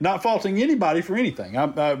again, not faulting anybody for anything,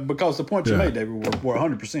 because the point you made, David, were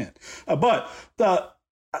 100%. But all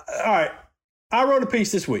right, I wrote a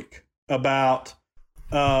piece this week about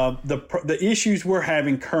the issues we're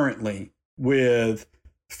having currently with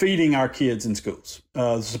feeding our kids in schools.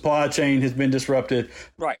 The supply chain has been disrupted.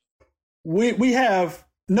 Right. We have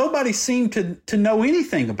nobody seemed to know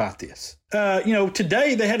anything about this.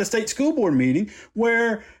 Today they had a state school board meeting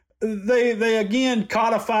where they again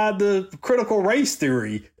codified the critical race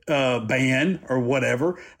theory ban or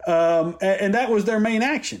whatever, and that was their main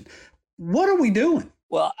action. What are we doing?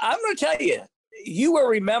 Well, I'm going to tell you, you will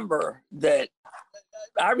remember that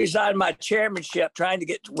I resigned my chairmanship trying to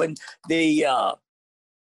get when the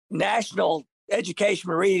National Education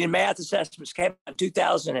for Reading and Math Assessments came out in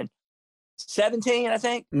 2017, I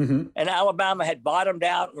think, and Alabama had bottomed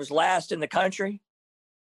out and was last in the country.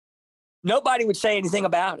 Nobody would say anything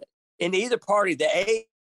about it in either party. The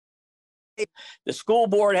school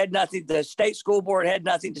board had nothing. The state school board had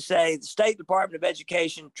nothing to say. The State Department of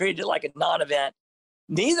Education treated it like a non-event.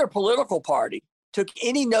 Neither political party took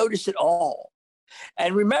any notice at all.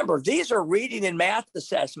 And remember, these are reading and math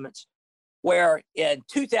assessments where in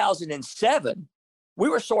 2007, we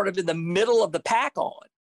were sort of in the middle of the pack on.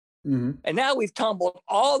 Mm-hmm. And now we've tumbled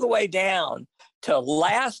all the way down to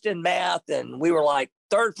last in math, and we were like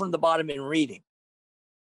third from the bottom in reading.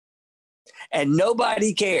 And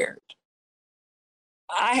nobody cared.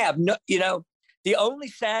 I have the only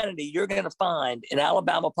sanity you're going to find in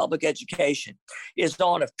Alabama public education is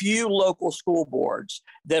on a few local school boards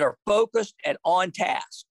that are focused and on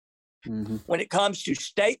task. Mm-hmm. When it comes to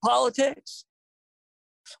state politics,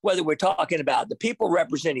 whether we're talking about the people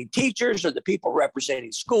representing teachers or the people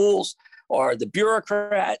representing schools or the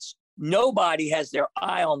bureaucrats, nobody has their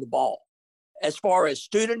eye on the ball as far as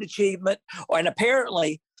student achievement and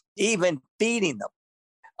apparently even feeding them.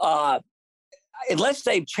 Unless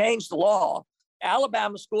they've changed the law,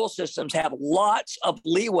 Alabama school systems have lots of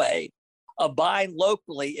leeway of buying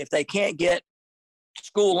locally if they can't get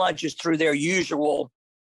school lunches through their usual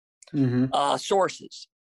sources.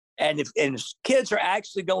 And if kids are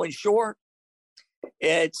actually going short,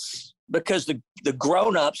 it's because the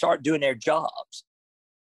grown-ups aren't doing their jobs.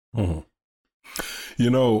 Mm-hmm.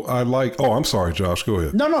 I'm sorry, Josh, go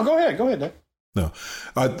ahead. No, go ahead. Go ahead, Dick. No,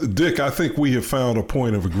 Dick, I think we have found a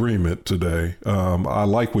point of agreement today. I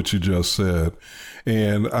like what you just said.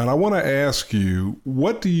 And I want to ask you,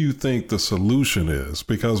 what do you think the solution is?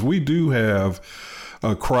 Because we do have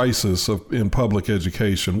a crisis in public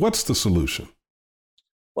education. What's the solution?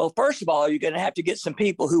 Well, first of all, you're going to have to get some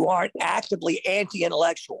people who aren't actively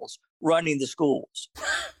anti-intellectuals running the schools.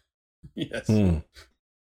 Yes.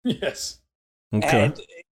 Yes. Okay.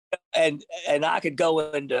 And I could go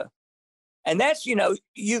into, and that's,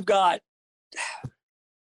 you've got,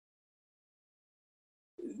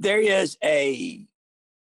 and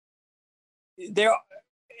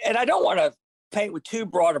I don't want to paint with too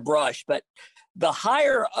broad a brush, but the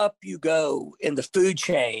higher up you go in the food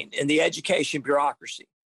chain, in the education bureaucracy,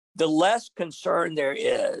 the less concern there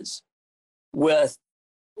is with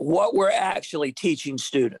what we're actually teaching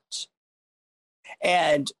students.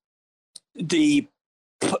 And you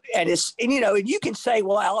can say,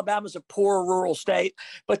 well, Alabama's a poor rural state,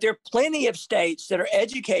 but there are plenty of states that are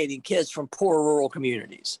educating kids from poor rural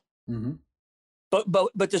communities. Mm-hmm.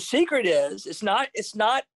 But the secret is, it's not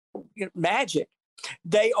magic.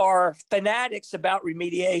 They are fanatics about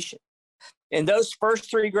remediation. In those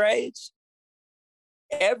first 3 grades,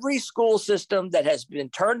 every school system that has been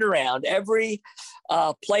turned around, every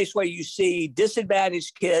place where you see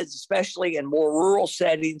disadvantaged kids, especially in more rural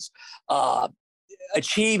settings,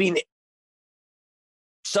 achieving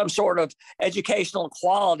some sort of educational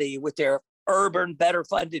equality with their urban, better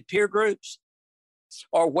funded peer groups,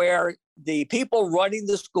 are where the people running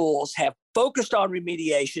the schools have focused on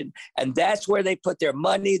remediation, and that's where they put their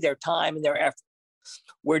money, their time, and their effort.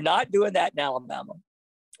 We're not doing that in Alabama.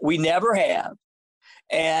 We never have.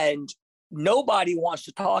 And nobody wants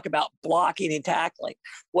to talk about blocking and tackling.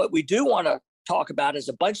 What we do want to talk about is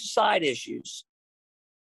a bunch of side issues.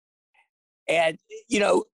 And, you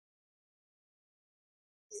know,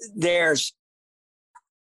 there's,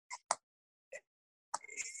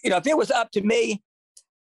 you know, if it was up to me,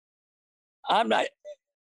 I'm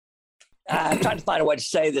trying to find a way to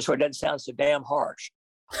say this where it doesn't sound so damn harsh.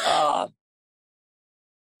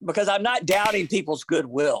 Because I'm not doubting people's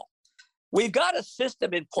goodwill. We've got a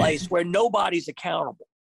system in place where nobody's accountable.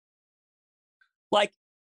 Like,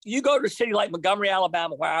 you go to a city like Montgomery,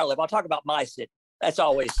 Alabama, where I live. I'll talk about my city. That's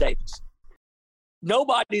always safest.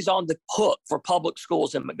 Nobody's on the hook for public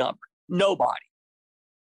schools in Montgomery. Nobody.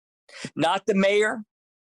 Not the mayor,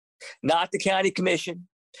 not the county commission.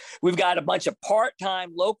 We've got a bunch of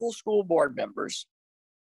part-time local school board members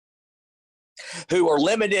who are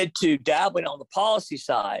limited to dabbling on the policy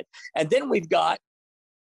side. And then we've got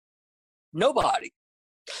nobody.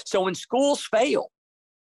 So when schools fail,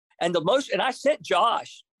 and I sent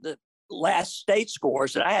Josh the last state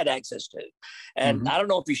scores that I had access to. And I don't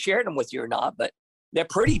know if he shared them with you or not, but they're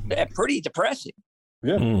pretty depressing.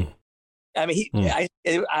 Yeah. I mean,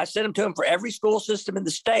 I sent them to him for every school system in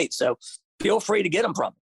the state. So feel free to get them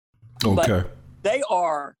from him. Okay. But they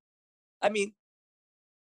are, I mean,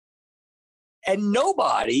 and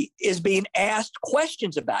nobody is being asked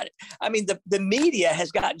questions about it. I mean, the media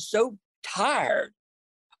has gotten so tired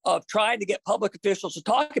of trying to get public officials to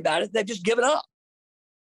talk about it, they've just given up.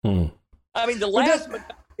 I mean, the last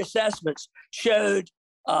assessments showed,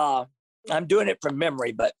 I'm doing it from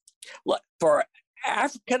memory, but for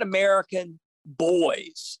African-American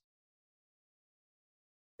boys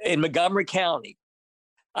in Montgomery County,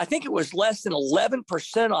 I think it was less than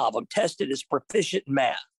 11% of them tested as proficient in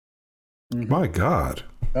math. My God.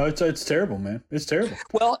 Oh, it's terrible, man. It's terrible.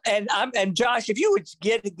 Well, and Josh, if you would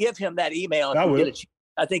give him that email, I will.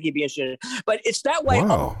 I think he'd be interested. But it's that way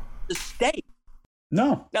Wow. the state.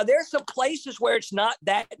 No. Now there's some places where it's not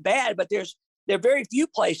that bad, but there are very few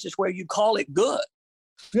places where you call it good.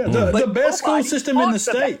 Yeah, the best school nobody system in the talks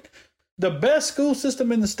about state. The best school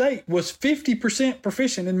system in the state was 50%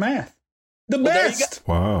 proficient in math. The Well, there you best.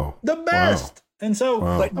 Wow. The best. And so,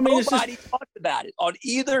 Wow. But I mean, it's nobody just, talks about it on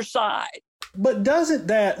either side. but doesn't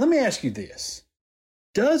that, let me ask you this.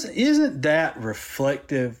 Isn't that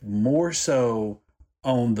reflective more so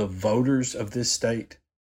on the voters of this state?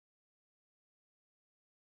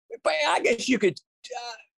 But I guess you could,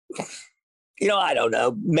 I don't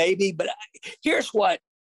know, maybe, but here's what.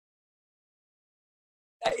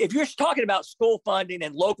 If you're talking about school funding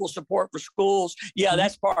and local support for schools, yeah,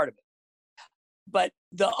 that's part of it. But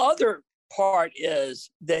the other part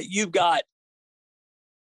is that you've got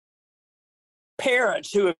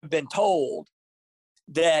parents who have been told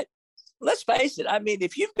that, let's face it, I mean, there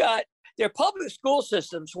are public school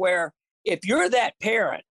systems where if you're that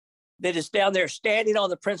parent that is down there standing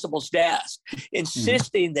on the principal's desk,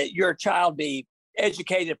 insisting that your child be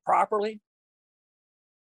educated properly,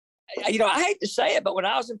 I hate to say it, but when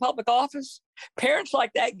I was in public office, parents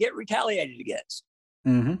like that get retaliated against.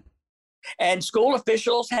 Mm-hmm. And school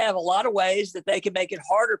officials have a lot of ways that they can make it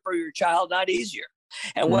harder for your child, not easier.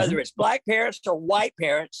 And whether it's black parents or white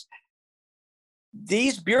parents,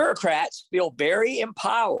 these bureaucrats feel very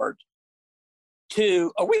empowered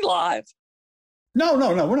to, are we live? No,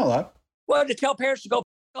 we're not live. Well, to tell parents to go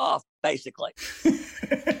off, basically.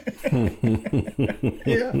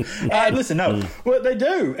 Yeah. Listen, no, well, they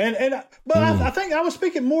do. But I think I was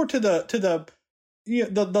speaking more to the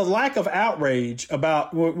lack of outrage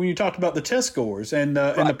about when you talked about the test scores and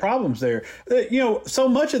the problems there. So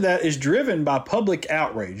much of that is driven by public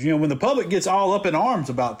outrage. When the public gets all up in arms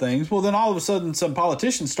about things, well, then all of a sudden some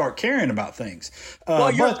politicians start caring about things.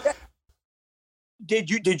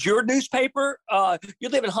 Did your newspaper? You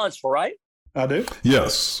live in Huntsville, right? I do.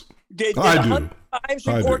 Yes. Did I the do. Huntsville Times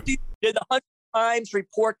report these? Did the Huntsville Times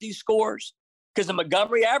report these scores? Because the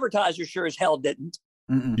Montgomery Advertiser sure as hell didn't.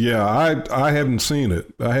 Mm-mm. Yeah, I haven't seen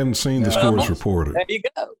it. I haven't seen the scores reported. There you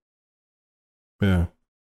go. Yeah.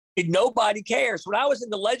 Nobody cares. When I was in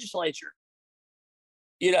the legislature,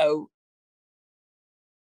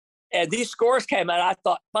 and these scores came out, I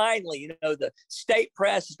thought, finally, the state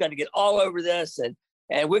press is going to get all over this, and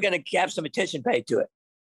we're going to have some attention paid to it.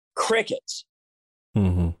 Crickets.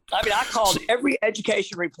 Mm-hmm. I mean, I called every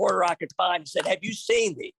education reporter I could find and said, have you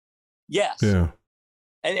seen these? Yes. Yeah.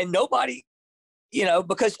 And nobody,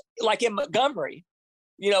 because like in Montgomery,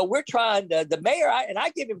 we're trying to, the mayor, and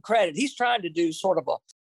I give him credit, he's trying to do sort of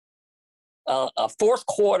a fourth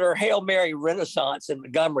quarter Hail Mary renaissance in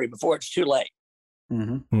Montgomery before it's too late.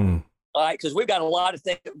 Mm-hmm. All right, because we've got a lot of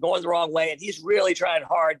things going the wrong way, and he's really trying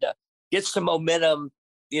hard to get some momentum,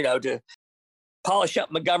 to polish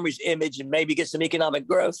up Montgomery's image and maybe get some economic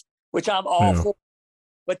growth, which I'm all for.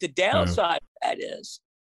 But the downside of that is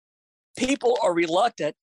people are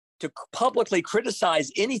reluctant to publicly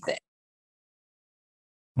criticize anything.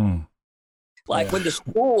 Like when the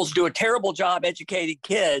schools do a terrible job educating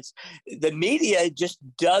kids, the media just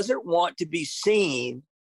doesn't want to be seen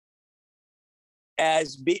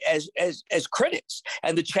as critics,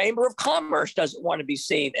 and the Chamber of Commerce doesn't want to be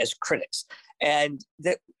seen as critics, and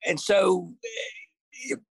so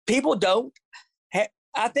people don't.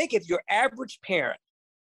 I think if your average parent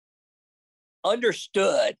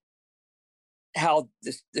understood how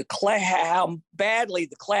how badly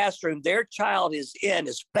the classroom their child is in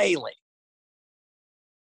is failing,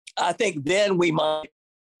 I think then we might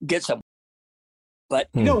get some. But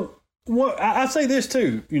well, I say this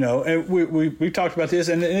too, and we've talked about this,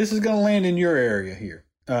 and this is going to land in your area here,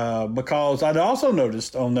 because I'd also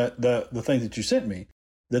noticed on the thing that you sent me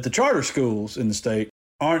that the charter schools in the state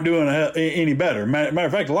aren't doing any better. Matter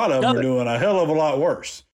of fact, a lot of them are doing a hell of a lot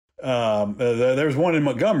worse. There's one in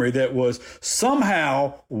Montgomery that was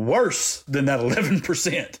somehow worse than that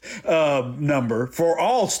 11% number for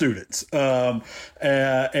all students in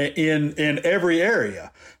every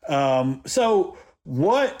area. So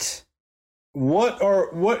what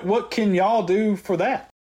can y'all do for that?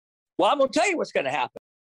 Well, I'm going to tell you what's going to happen.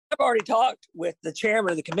 I've already talked with the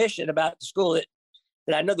chairman of the commission about the school that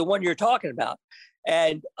I know, the one you're talking about,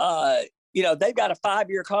 and they've got a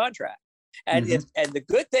 5-year contract. And and the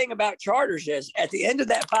good thing about charters is at the end of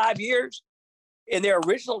that 5 years, in their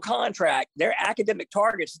original contract, their academic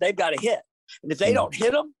targets they've got to hit. And if they don't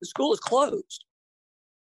hit them, the school is closed.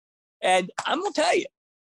 And I'm going to tell you,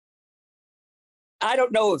 I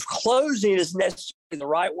don't know if closing is necessarily the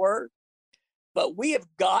right word, but we have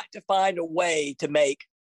got to find a way to make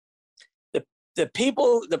the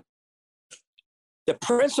people, the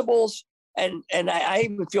principals, and I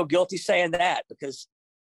even feel guilty saying that, because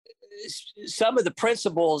some of the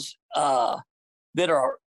principals that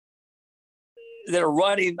are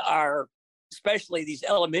running especially these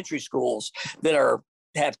elementary schools that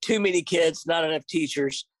have too many kids, not enough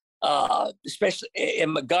teachers, especially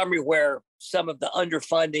in Montgomery, where some of the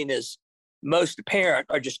underfunding is most apparent,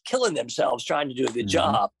 are just killing themselves trying to do a good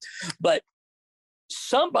job. But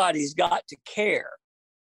somebody's got to care.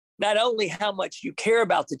 Not only how much you care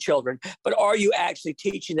about the children, but are you actually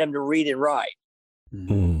teaching them to read and write?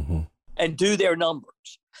 And do their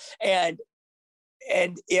numbers. And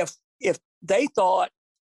if they thought,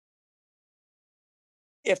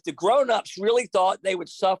 if the grown-ups really thought they would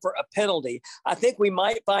suffer a penalty, I think we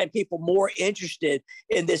might find people more interested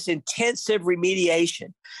in this intensive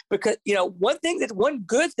remediation. Because, one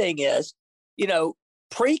good thing is,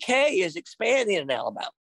 pre-K is expanding in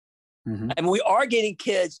Alabama. And we are getting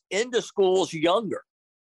kids into schools younger,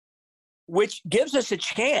 which gives us a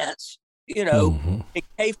chance, in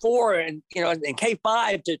K4 and, in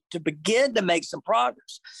K5 to begin to make some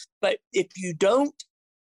progress. But if you don't,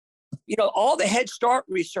 all the Head Start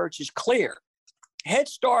research is clear. Head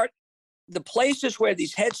Start, the places where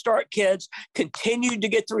these Head Start kids continued to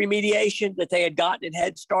get the remediation that they had gotten in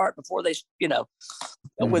Head Start before they,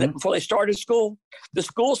 before they started school, the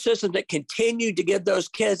school system that continued to give those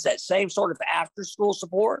kids that same sort of after-school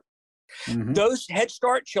support, those Head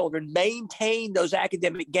Start children maintain those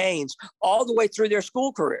academic gains all the way through their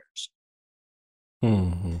school careers.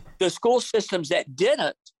 The school systems that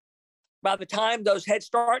didn't, by the time those Head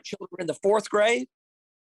Start children were in the 4th grade,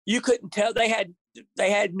 you couldn't tell they had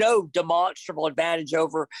no demonstrable advantage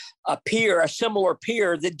over a similar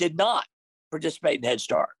peer that did not participate in Head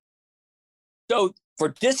Start. So for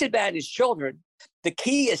disadvantaged children, the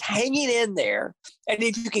key is hanging in there. And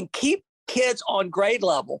if you can keep kids on grade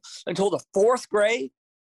level until the 4th grade,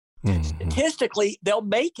 statistically, they'll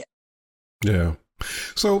make it. Yeah.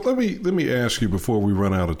 So let me ask you before we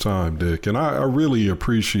run out of time, Dick, and I really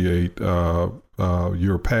appreciate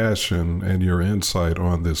your passion and your insight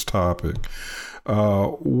on this topic.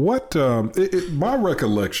 My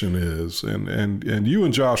recollection is, and you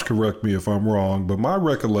and Josh correct me if I'm wrong, but my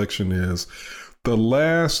recollection is the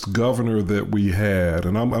last governor that we had,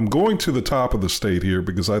 and I'm going to the top of the state here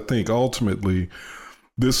because I think ultimately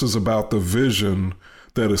this is about the vision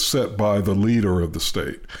that is set by the leader of the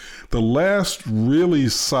state. The last really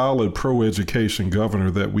solid pro-education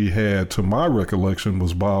governor that we had, to my recollection,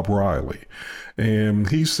 was Bob Riley. And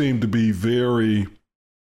he seemed to be very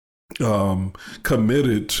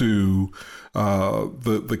committed to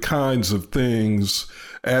the kinds of things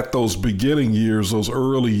at those beginning years, those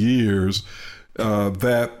early years,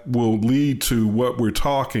 that will lead to what we're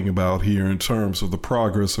talking about here in terms of the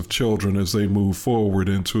progress of children as they move forward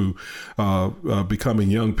into becoming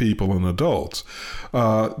young people and adults.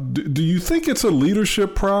 Do you think it's a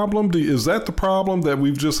leadership problem? Is that the problem, that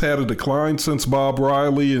we've just had a decline since Bob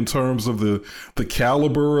Riley in terms of the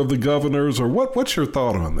caliber of the governors? Or what's your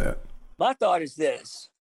thought on that? My thought is this.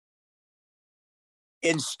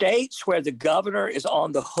 In states where the governor is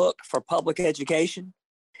on the hook for public education,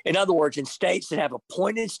 in other words, in states that have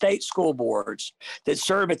appointed state school boards that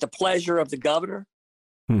serve at the pleasure of the governor,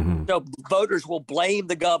 so voters will blame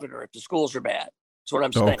the governor if the schools are bad. That's what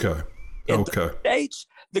I'm saying. Okay. In the states,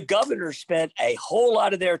 the governor spent a whole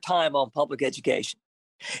lot of their time on public education.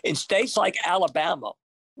 In states like Alabama,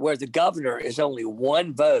 where the governor is only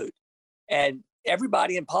one vote, and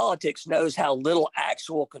everybody in politics knows how little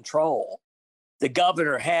actual control the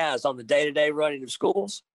governor has on the day-to-day running of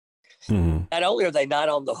schools. Not only are they not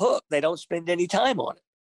on the hook, they don't spend any time on it.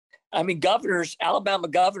 I mean, Alabama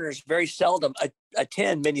governors very seldom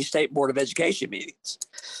attend many state board of education meetings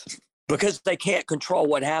because they can't control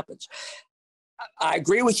what happens. I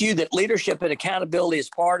agree with you that leadership and accountability is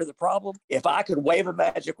part of the problem. If I could wave a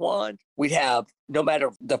magic wand, we'd have, no matter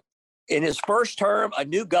in his first term, a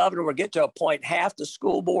new governor would get to appoint half the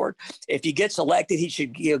school board. If he gets elected, he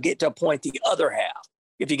should get to appoint the other half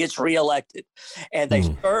if he gets reelected. And they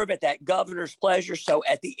serve at that governor's pleasure. So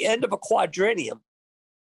at the end of a quadrennium,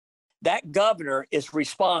 that governor is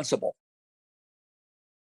responsible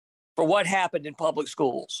for what happened in public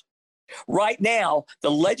schools. Right now,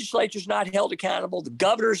 the legislature's not held accountable, the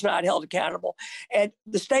governor's not held accountable, and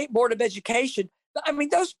the State Board of Education, I mean,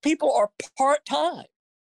 those people are part-time.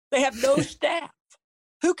 They have no staff.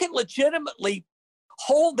 Who can legitimately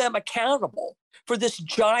hold them accountable for this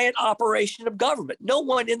giant operation of government? No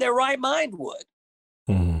one in their right mind would.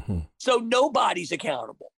 So nobody's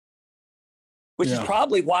accountable, which is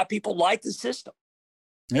probably why people like the system.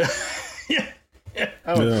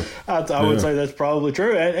 I would say that's probably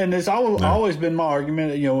true. And it's always been my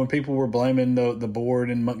argument, when people were blaming the board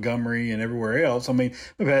in Montgomery and everywhere else. I mean,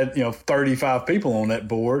 we've had, 35 people on that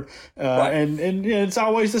board, and it's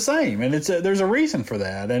always the same. And there's a reason for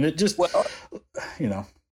that. And it just, if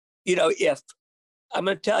I'm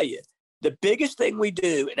going to tell you, the biggest thing we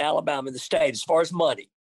do in Alabama, in the state, as far as money,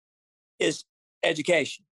 is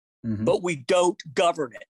education. But we don't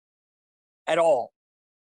govern it at all.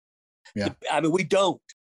 We don't.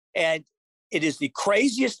 And it is the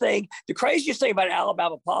craziest thing. The craziest thing about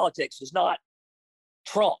Alabama politics is not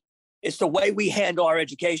Trump. It's the way we handle our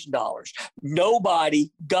education dollars.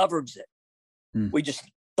 Nobody governs it. We just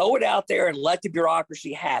throw it out there and let the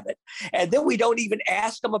bureaucracy have it. And then we don't even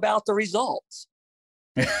ask them about the results.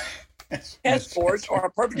 Test boards are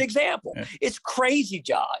a perfect example. It's crazy,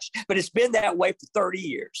 Josh, but it's been that way for 30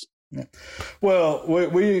 years. Well,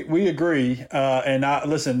 we agree, and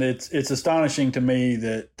listen. It's astonishing to me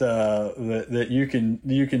that you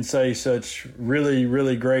can say such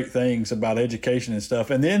really great things about education and stuff,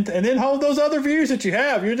 and then hold those other views that you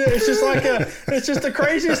have. It's just like it's just the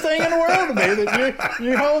craziest thing in the world to me that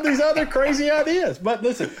you hold these other crazy ideas. But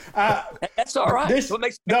listen, that's all right. It is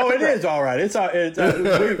all right.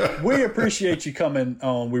 We appreciate you coming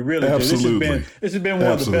on. We really Absolutely. do. This has been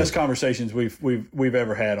one of the best conversations we've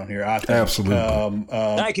ever had on here. I think. Absolutely.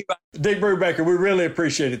 Thank you, Dick Brubaker. We really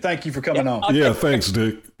appreciate it. Thank you for coming on. Yeah, thanks,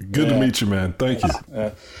 Dick. Good to meet you, man. Thank you.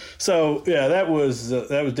 That was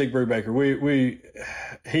Dick Brubaker.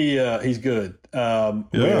 He's good.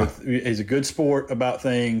 He's a good sport about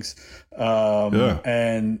things.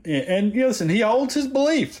 And listen, he holds his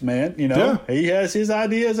beliefs, man. He has his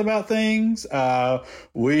ideas about things.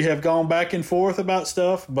 We have gone back and forth about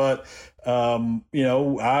stuff, but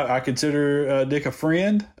I consider Dick a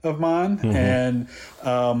friend of mine, and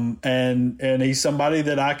he's somebody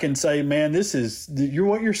that I can say, man,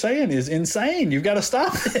 what you're saying is insane. You've got to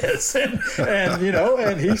stop this, and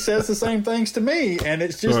he says the same things to me, and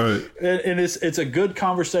it's just, and it's a good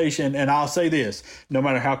conversation. And I'll say this: no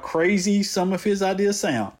matter how crazy some of his ideas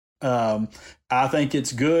sound, I think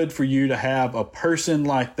it's good for you to have a person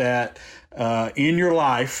like that in your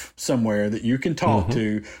life somewhere that you can talk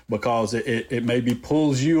to, because it maybe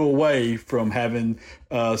pulls you away from having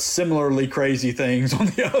similarly crazy things on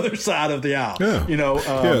the other side of the aisle.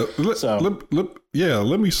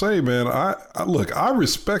 Let me say, man, I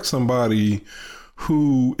respect somebody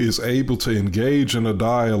who is able to engage in a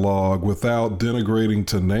dialogue without denigrating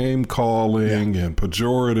to name calling and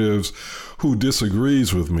pejoratives, who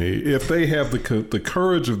disagrees with me. If they have the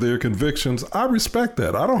courage of their convictions, I respect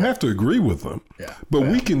that. I don't have to agree with them, but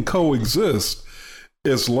we can coexist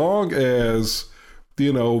as long as,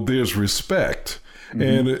 there's respect.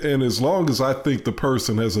 And as long as I think the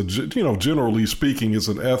person has generally speaking, is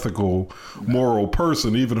an ethical, moral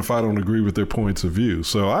person, even if I don't agree with their points of view.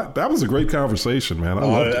 So that was a great conversation, man. I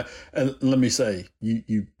loved it. And let me say,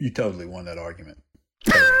 you totally won that argument.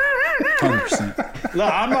 100%. No,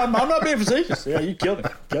 I'm not being facetious. Yeah, you killed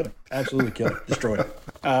him. Absolutely killed him. Destroyed him.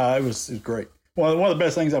 It was great. One of the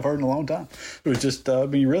best things I've heard in a long time. It was just,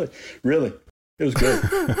 really, it was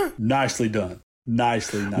good. Nicely done.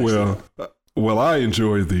 Nicely done. Well, I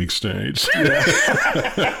enjoyed the exchange. I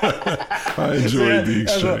enjoyed the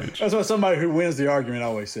exchange. That's what somebody who wins the argument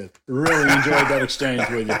always said. Really enjoyed that exchange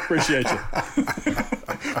with you. Appreciate you.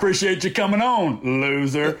 Appreciate you coming on,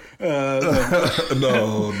 loser. No.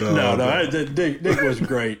 Dick was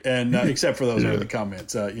great, and except for those early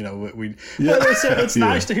comments, it's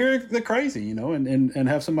nice to hear the crazy, and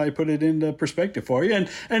have somebody put it into perspective for you.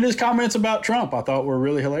 And his comments about Trump, I thought were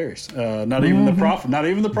really hilarious. Not even the prophet.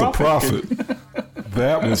 The prophet.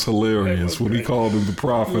 That was hilarious when he called him the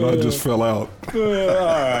prophet. I just fell out. All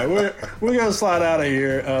right, we're going to slide out of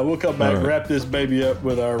here. We'll come back, wrap this baby up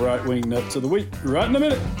with our right-wing nuts of the week right in a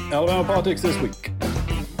minute. Alabama Politics This Week.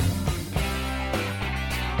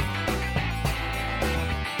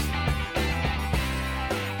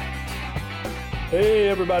 Hey,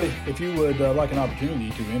 everybody. If you would like an opportunity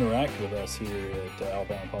to interact with us here at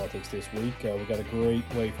Alabama Politics This Week, we've got a great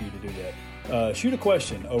way for you to do that. Shoot a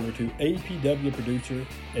question over to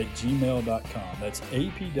apwproducer@gmail.com. That's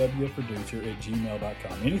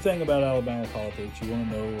apwproducer@gmail.com. Anything about Alabama politics you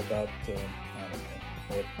want to know about,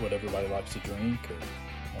 what everybody likes to drink, or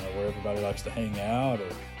where everybody likes to hang out,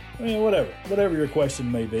 or whatever your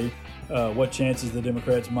question may be. What chances the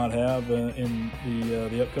Democrats might have in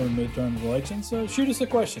the upcoming midterm elections. So shoot us a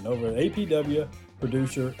question over at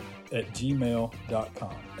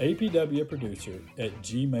apwproducer@gmail.com.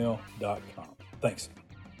 apwproducer@gmail.com. Thanks.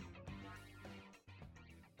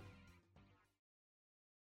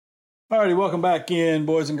 Alrighty, welcome back in,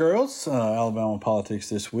 boys and girls. Alabama Politics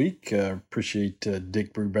This Week. Appreciate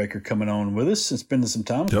Dick Brubaker coming on with us and spending some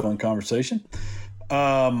time. It's a fun conversation.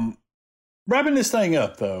 Wrapping this thing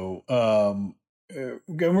up, though,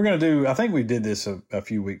 we're going to do, I think we did this a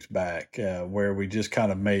few weeks back, where we just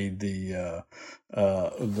kind of made the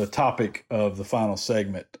topic of the final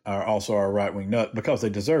segment also our right-wing nut, because they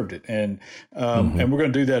deserved it. And and we're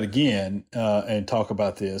going to do that again and talk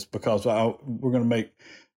about this, because we're going to make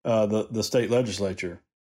the state legislature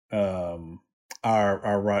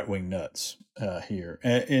our right-wing nuts here.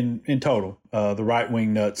 In total, the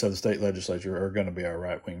right-wing nuts of the state legislature are going to be our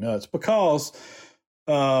right-wing nuts, because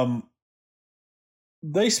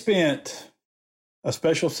they spent a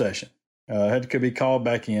special session, had to be called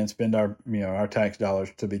back in, spend our tax dollars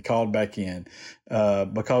to be called back in,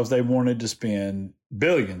 because they wanted to spend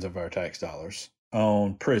billions of our tax dollars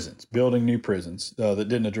on prisons, building new prisons that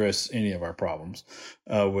didn't address any of our problems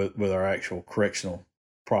with our actual correctional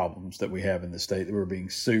problems that we have in the state that we're being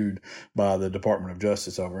sued by the Department of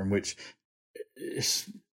Justice over, in which is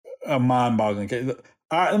a mind-boggling case.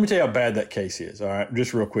 All right, let me tell you how bad that case is. All right,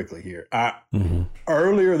 just real quickly here.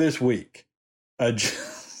 Earlier this week, a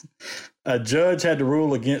judge had to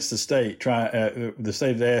rule against the state. The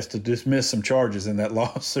state had asked to dismiss some charges in that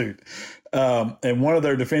lawsuit. And one of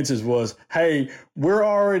their defenses was, hey, we're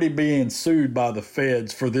already being sued by the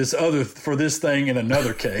feds for this thing in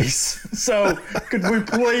another case. So could we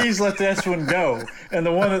please let this one go? And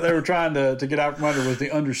the one that they were trying to get out from under was the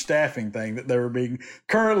understaffing thing that they were being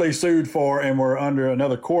currently sued for and were under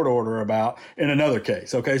another court order about in another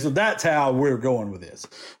case. Okay, so that's how we're going with this.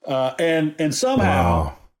 And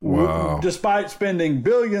somehow... Wow. Despite spending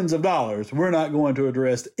billions of dollars, we're not going to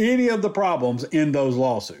address any of the problems in those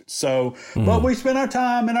lawsuits. So, but we spent our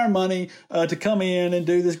time and our money to come in and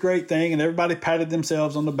do this great thing, and everybody patted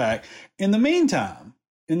themselves on the back. In the meantime,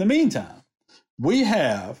 we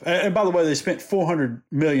have, and by the way, they spent $400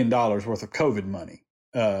 million worth of COVID money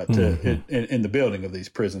in the building of these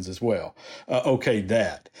prisons as well.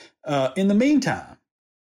 That. In the meantime,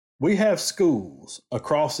 we have schools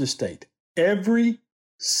across this state. Every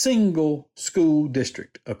single school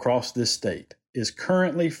district across this state is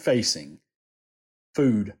currently facing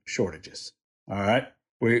food shortages. All right.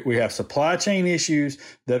 We have supply chain issues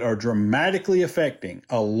that are dramatically affecting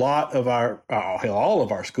a lot of all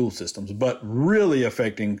of our school systems, but really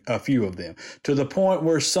affecting a few of them, to the point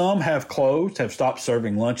where some have closed, have stopped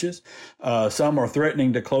serving lunches. Some are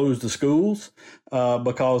threatening to close the schools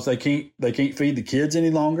because they can't feed the kids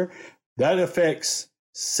any longer. That affects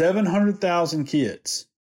 700,000 kids,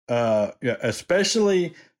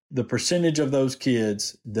 especially the percentage of those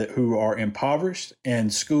kids who are impoverished,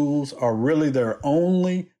 and schools are really their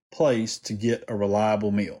only place to get a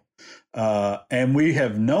reliable meal. And we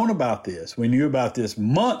have known about this. We knew about this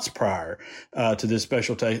months prior to this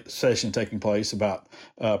special session taking place about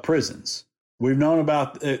prisons. We've known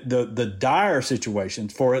about the dire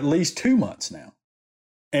situations for at least 2 months now.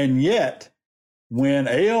 And yet, when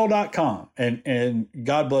AL.com, and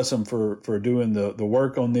God bless them for doing the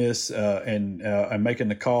work on this and making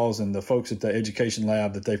the calls, and the folks at the education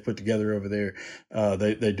lab that they've put together over there,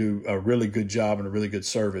 they do a really good job and a really good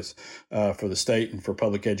service for the state and for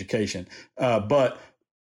public education. But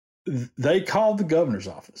they called the governor's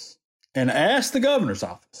office and asked the governor's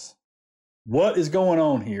office, what is going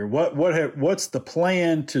on here? What's the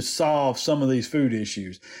plan to solve some of these food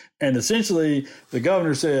issues? And essentially, the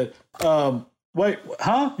governor said, wait,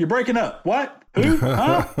 huh? You're breaking up. What? Who?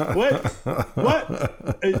 Huh? What?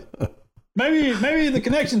 Maybe the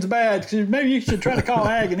connection's bad. Maybe you should try to call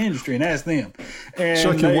Ag and Industry and ask them. And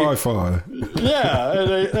check your Wi-Fi. Yeah,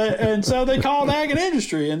 and so they called Ag and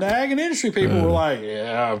Industry, and the Ag and Industry people were like,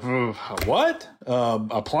 "Yeah, what?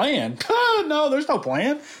 A plan? No, there's no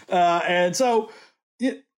plan." And so,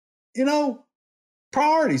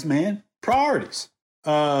 priorities, man, priorities.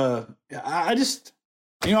 I just.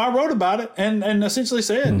 I wrote about it and essentially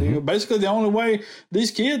said, basically the only way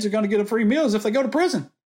these kids are going to get a free meal is if they go to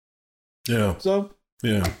prison. Yeah. So.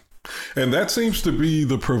 Yeah. And that seems to be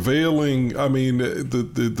the prevailing,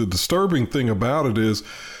 the disturbing thing about it is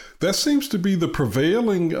that seems to be the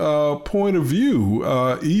prevailing point of view,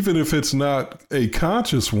 even if it's not a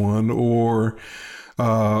conscious one or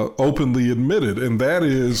openly admitted. And that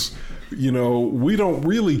is, we don't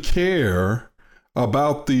really care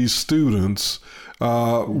about these students.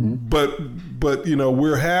 But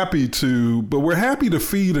we're happy to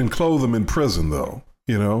feed and clothe them in prison, though.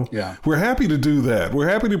 Yeah, we're happy to do that. We're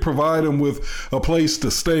happy to provide them with a place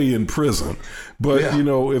to stay in prison. But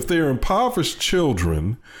if they're impoverished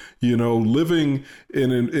children, living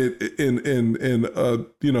in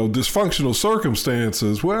dysfunctional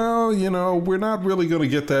circumstances, well, we're not really going to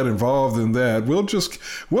get that involved in that. We'll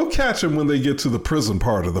catch them when they get to the prison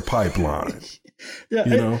part of the pipeline.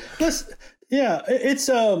 I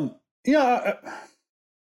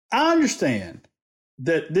understand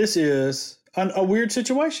that this is a weird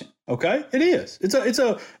situation. Okay, it is.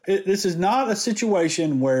 This is not a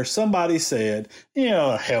situation where somebody said,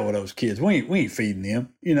 hell with those kids. We ain't feeding them.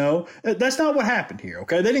 That's not what happened here.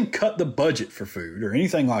 Okay, they didn't cut the budget for food or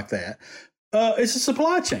anything like that. It's a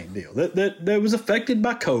supply chain deal that was affected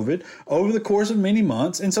by COVID over the course of many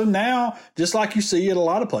months. And so now, just like you see at a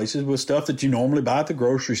lot of places with stuff that you normally buy at the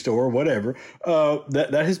grocery store or whatever, that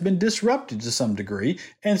has been disrupted to some degree.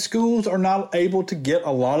 And schools are not able to get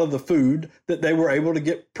a lot of the food that they were able to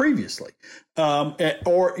get previously,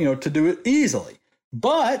 or to do it easily.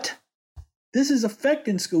 But this is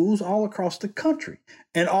affecting schools all across the country.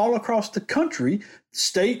 And all across the country,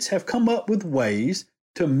 states have come up with ways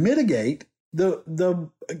to mitigate the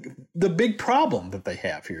big problem that they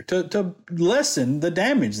have here, to lessen the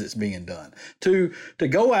damage that's being done, to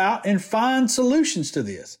go out and find solutions to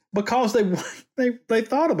this, because they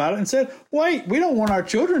thought about it and said, wait, we don't want our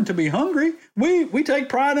children to be hungry. We take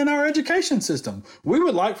pride in our education system. We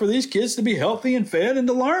would like for these kids to be healthy and fed and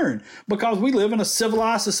to learn, because we live in a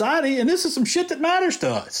civilized society, and this is some shit that matters to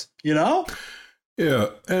us, Yeah,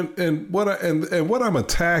 and what I'm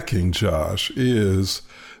attacking, Josh, is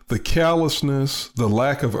the callousness, the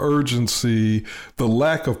lack of urgency, the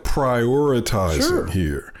lack of prioritizing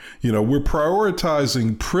here. We're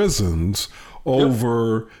prioritizing prisons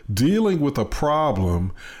over dealing with a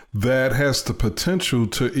problem that has the potential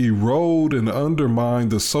to erode and undermine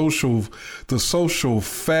the social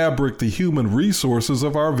fabric, the human resources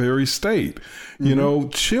of our very state.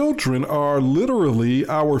 Children are literally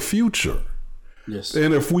our future. Yes.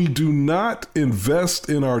 And if we do not invest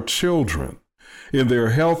in our children, in their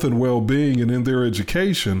health and well-being and in their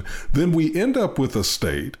education, then we end up with a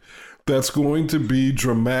state that's going to be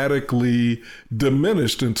dramatically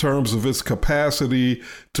diminished in terms of its capacity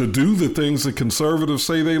to do the things that conservatives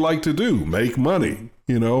say they like to do, make money,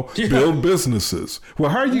 build businesses. Well,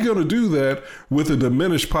 how are you going to do that with a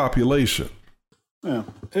diminished population? Yeah,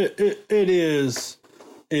 it is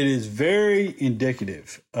very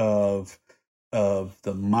indicative of the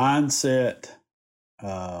mindset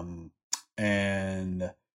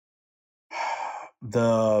and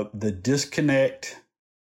the disconnect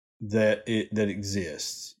that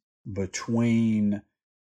exists between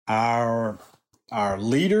our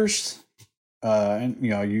leaders,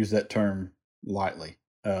 and I use that term lightly.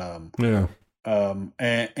 And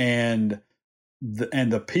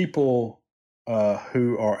the people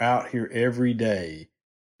who are out here every day,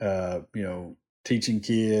 teaching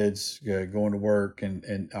kids, going to work, and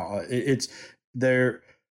it's there.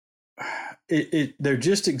 There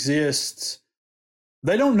just exists.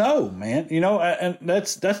 They don't know, man. And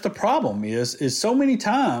that's the problem. Is so many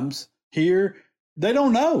times here they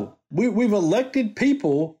don't know. We've elected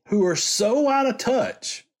people who are so out of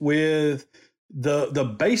touch with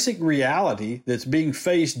the basic reality that's being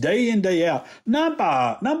faced day in, day out, not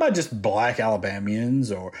by just Black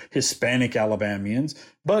Alabamians or Hispanic Alabamians,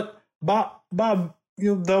 but by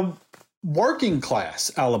the working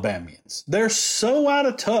class Alabamians. They're so out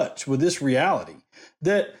of touch with this reality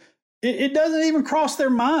that it doesn't even cross their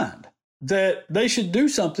mind that they should do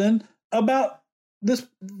something about this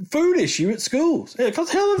food issue at schools.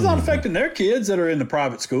 Because hell, it's not affecting their kids that are in the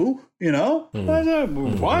private school. Why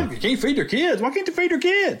you can't feed their kids? Why can't you feed their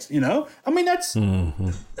kids? I mean, that's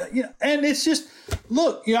and it's just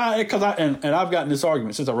look, because I've gotten this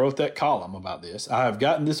argument since I wrote that column about this. I have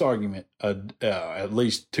gotten this argument at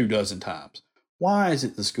least 24 times. Why is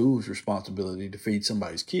it the school's responsibility to feed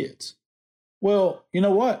somebody's kids? Well, you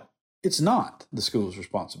know what? It's not the school's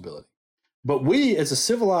responsibility. But we, as a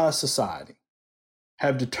civilized society,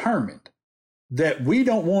 have determined that we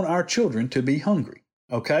don't want our children to be hungry,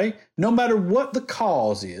 okay? No matter what the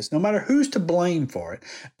cause is, no matter who's to blame for it,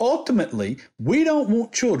 ultimately, we don't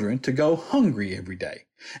want children to go hungry every day.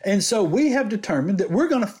 And so we have determined that we're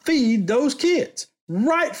going to feed those kids,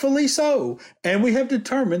 rightfully so. And we have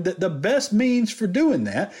determined that the best means for doing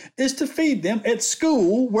that is to feed them at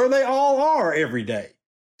school where they all are every day.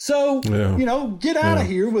 So, get out of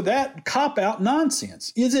here with that cop-out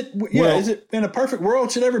nonsense. Is it in a perfect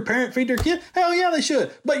world, should every parent feed their kid? Hell yeah, they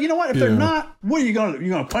should. But you know what? If they're not, what are you going to do?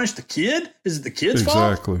 You're going to punish the kid? Is it the kid's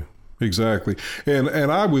fault? Exactly.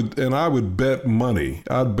 And I would bet money.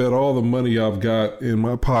 I'd bet all the money I've got in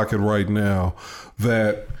my pocket right now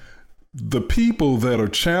that the people that are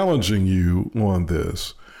challenging you on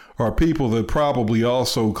this are people that probably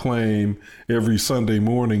also claim every Sunday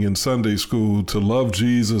morning in Sunday school to love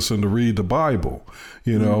Jesus and to read the Bible,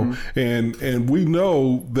 and we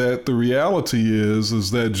know that the reality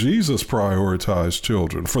is that Jesus prioritized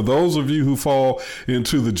children. For those of you who fall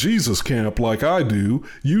into the Jesus camp like I do,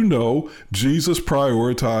 Jesus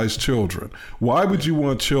prioritized children. Why would you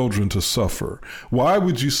want children to suffer? Why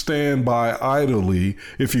would you stand by idly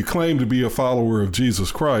if you claim to be a follower of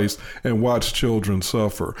Jesus Christ and watch children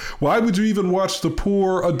suffer? Why would you even watch the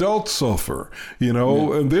poor adults suffer?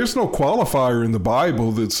 And there's no qualifier in the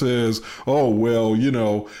Bible that says, oh, well,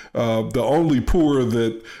 the only poor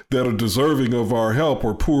that are deserving of our help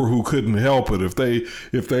are poor who couldn't help it. If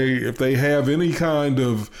they have any kind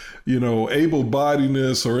of,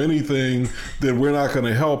 able-bodiedness or anything, then we're not going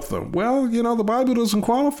to help them. Well, the Bible doesn't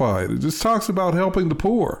qualify it. It just talks about helping the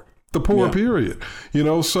poor period.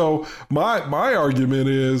 So my argument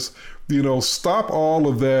is, stop all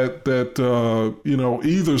of that,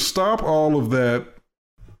 either stop all of that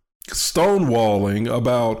stonewalling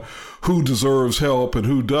about who deserves help and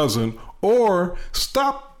who doesn't, or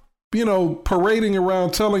stop, parading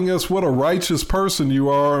around telling us what a righteous person you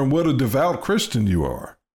are and what a devout Christian you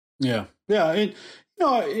are. Yeah. Yeah. And,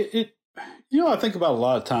 I think about a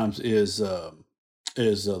lot of times is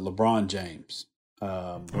LeBron James,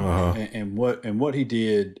 and what he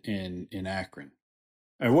did in Akron.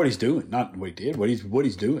 And what he's doing, not what he did, what he's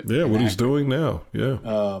doing. Yeah, what he's doing now. Yeah.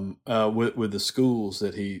 With the schools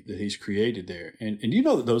that he's created there, and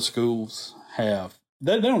that those schools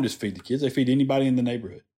they don't just feed the kids; they feed anybody in the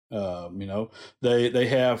neighborhood. They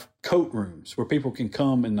have coat rooms where people can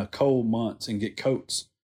come in the cold months and get coats.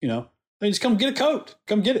 They just come get a coat,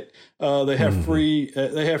 come get it. They have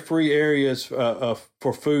free areas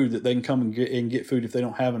for food that they can come and get food if they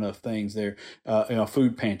don't have enough things there.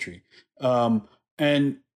 Food pantry.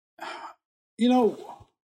 And,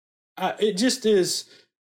 it just is,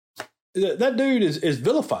 that dude is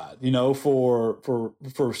vilified,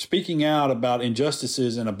 for speaking out about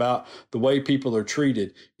injustices and about the way people are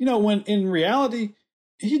treated, when in reality,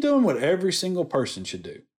 he's doing what every single person should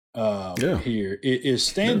do. here is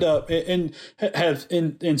stand up and have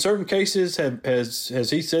in certain cases has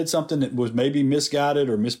he said something that was maybe misguided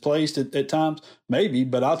or misplaced at times, maybe,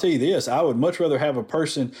 but I'll tell you this, I would much rather have a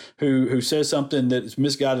person who says something that's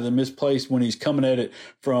misguided and misplaced when he's coming at it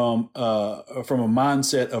from a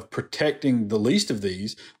mindset of protecting the least of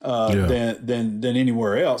these than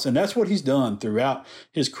anywhere else. And that's what he's done throughout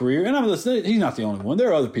his career. And he's not the only one. There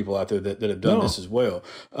are other people out there that have done this as well.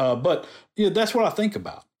 But that's what I think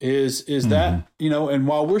about is that, and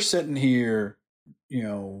while we're sitting here,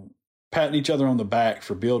 patting each other on the back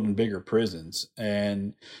for building bigger prisons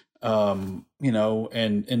and, and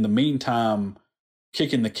in the meantime,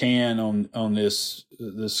 kicking the can on this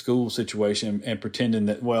school situation and pretending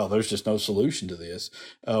that, well, there's just no solution to this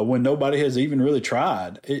when nobody has even really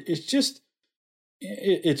tried. It's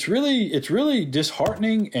really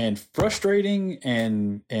disheartening and frustrating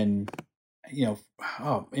and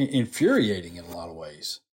infuriating in a lot of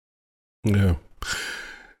ways. Yeah.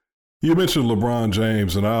 You mentioned LeBron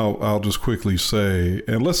James, and I'll just quickly say,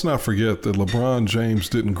 and let's not forget that LeBron James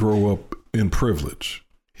didn't grow up in privilege.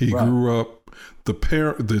 He grew up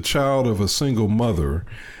the child of a single mother,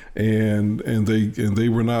 and they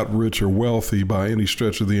were not rich or wealthy by any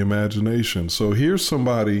stretch of the imagination. So here's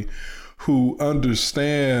somebody who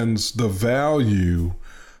understands the value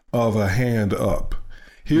of a hand up.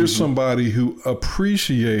 Here's somebody who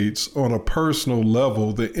appreciates on a personal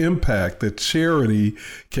level the impact that charity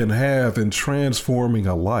can have in transforming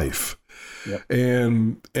a life. Yep.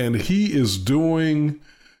 And he is doing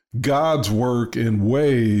God's work in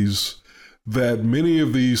ways that many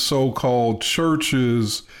of these so-called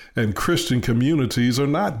churches and Christian communities are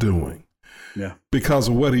not doing. Yeah. Because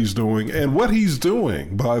of what he's doing. And what he's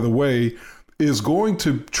doing, by the way, is going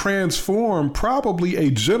to transform probably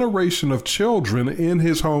a generation of children in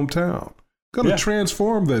his hometown. Going to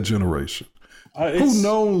transform that generation. Who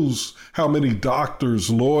knows how many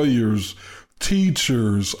doctors, lawyers,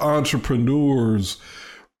 teachers, entrepreneurs,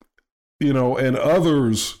 and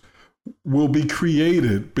others will be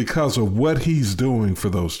created because of what he's doing for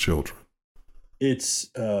those children. It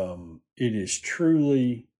is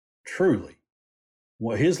truly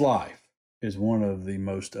what his life is one of the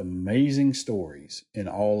most amazing stories in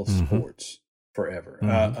all of sports forever.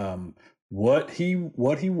 Where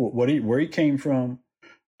he came from,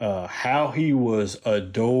 how he was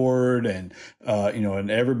adored, and and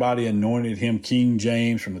everybody anointed him King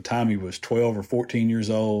James from the time he was 12 or 14 years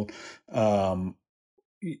old.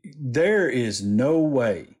 There is no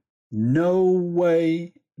way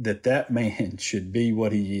that man should be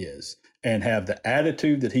what he is and have the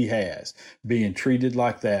attitude that he has, being treated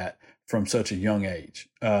like that from such a young age.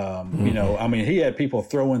 He had people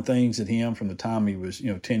throwing things at him from the time he was,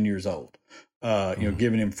 10 years old,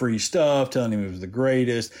 giving him free stuff, telling him he was the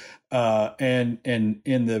greatest.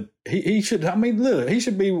 He should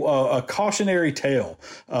be a cautionary tale,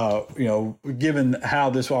 given how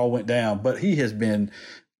this all went down. But he has been,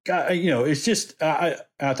 it's just,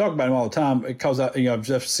 I talk about him all the time because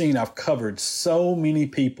I've covered so many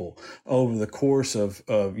people over the course of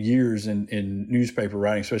years in newspaper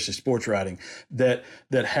writing, especially sports writing, that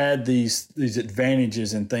had these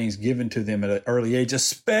advantages and things given to them at an early age,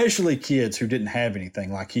 especially kids who didn't have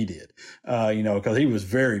anything like he did, because he was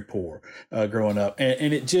very poor growing up.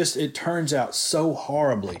 And it turns out so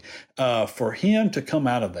horribly for him to come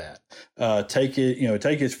out of that, take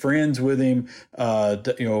his friends with him,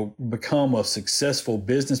 become a successful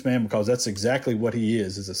businessman, because that's exactly what he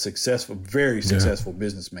is a very successful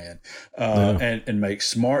businessman, and make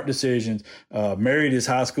smart decisions, married his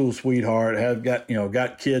high school sweetheart, got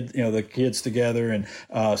the kids together, and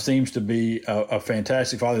seems to be a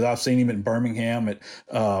fantastic father. I've seen him in Birmingham at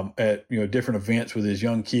different events with his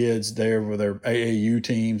young kids there with their AAU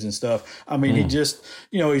teams and stuff. I mean, he just,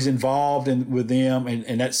 he's involved with them,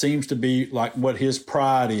 and that seems to be like what his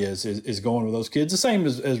pride is going with those kids, the same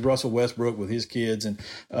as Russell Westbrook with his kids, and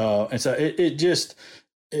so it just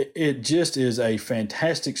is a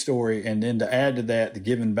fantastic story. And then to add to that, the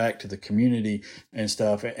giving back to the community and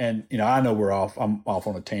stuff. And I know I'm off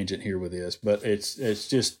on a tangent here with this, but it's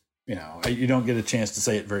just, you don't get a chance to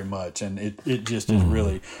say it very much, and it just is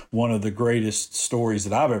really one of the greatest stories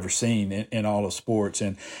that I've ever seen in all of sports.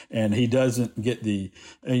 And he doesn't get the,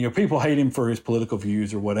 people hate him for his political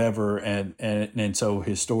views or whatever, and so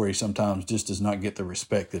his story sometimes just does not get the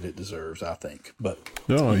respect that it deserves, I think. But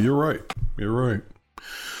no, you're right.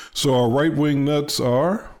 So our right wing nuts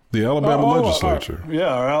are the Alabama legislature.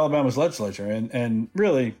 Our Alabama's legislature, and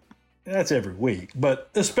really that's every week, but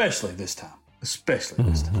especially this time. So,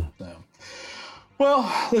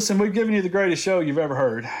 well, listen, we've given you the greatest show you've ever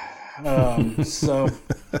heard.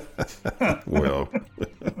 Well,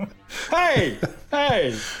 Hey,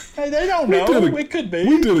 they don't know. It could be.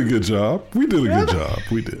 We did a good job. We did a good job.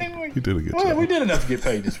 We did a good job. We did enough to get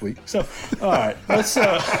paid this week. So, all right, let's.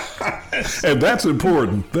 And that's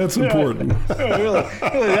important. That's important. Really,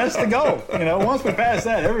 that's the goal. Once we pass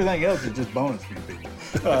that, everything else is just bonus for you people.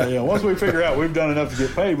 Once we figure out we've done enough to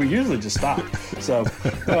get paid, we usually just stop. So,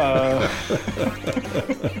 all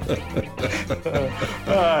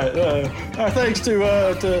right. Our thanks to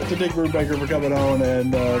Dick Brubaker for coming on,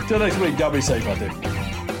 and till next week, y'all be safe out there.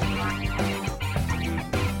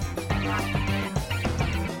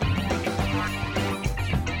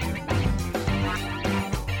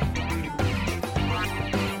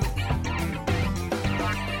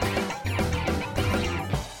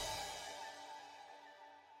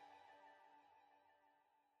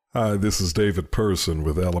 Hi, this is David Person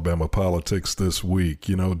with Alabama Politics This Week.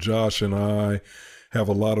 Josh and I have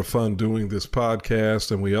a lot of fun doing this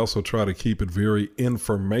podcast, and we also try to keep it very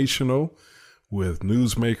informational with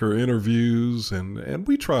newsmaker interviews, and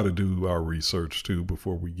we try to do our research too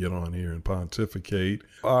before we get on here and pontificate.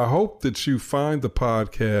 I hope that you find the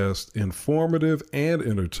podcast informative and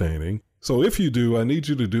entertaining. So if you do, I need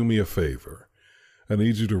you to do me a favor. I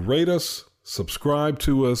need you to rate us, subscribe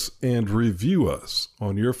to us, and review us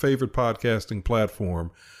on your favorite podcasting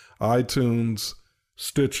platform, iTunes,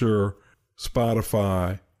 Stitcher,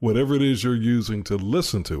 Spotify, whatever it is you're using to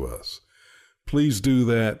listen to us. Please do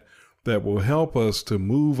that. That will help us to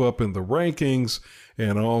move up in the rankings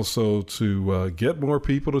and also to get more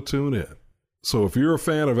people to tune in. So if you're a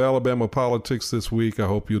fan of Alabama Politics This Week, I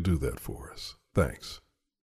hope you'll do that for us. Thanks.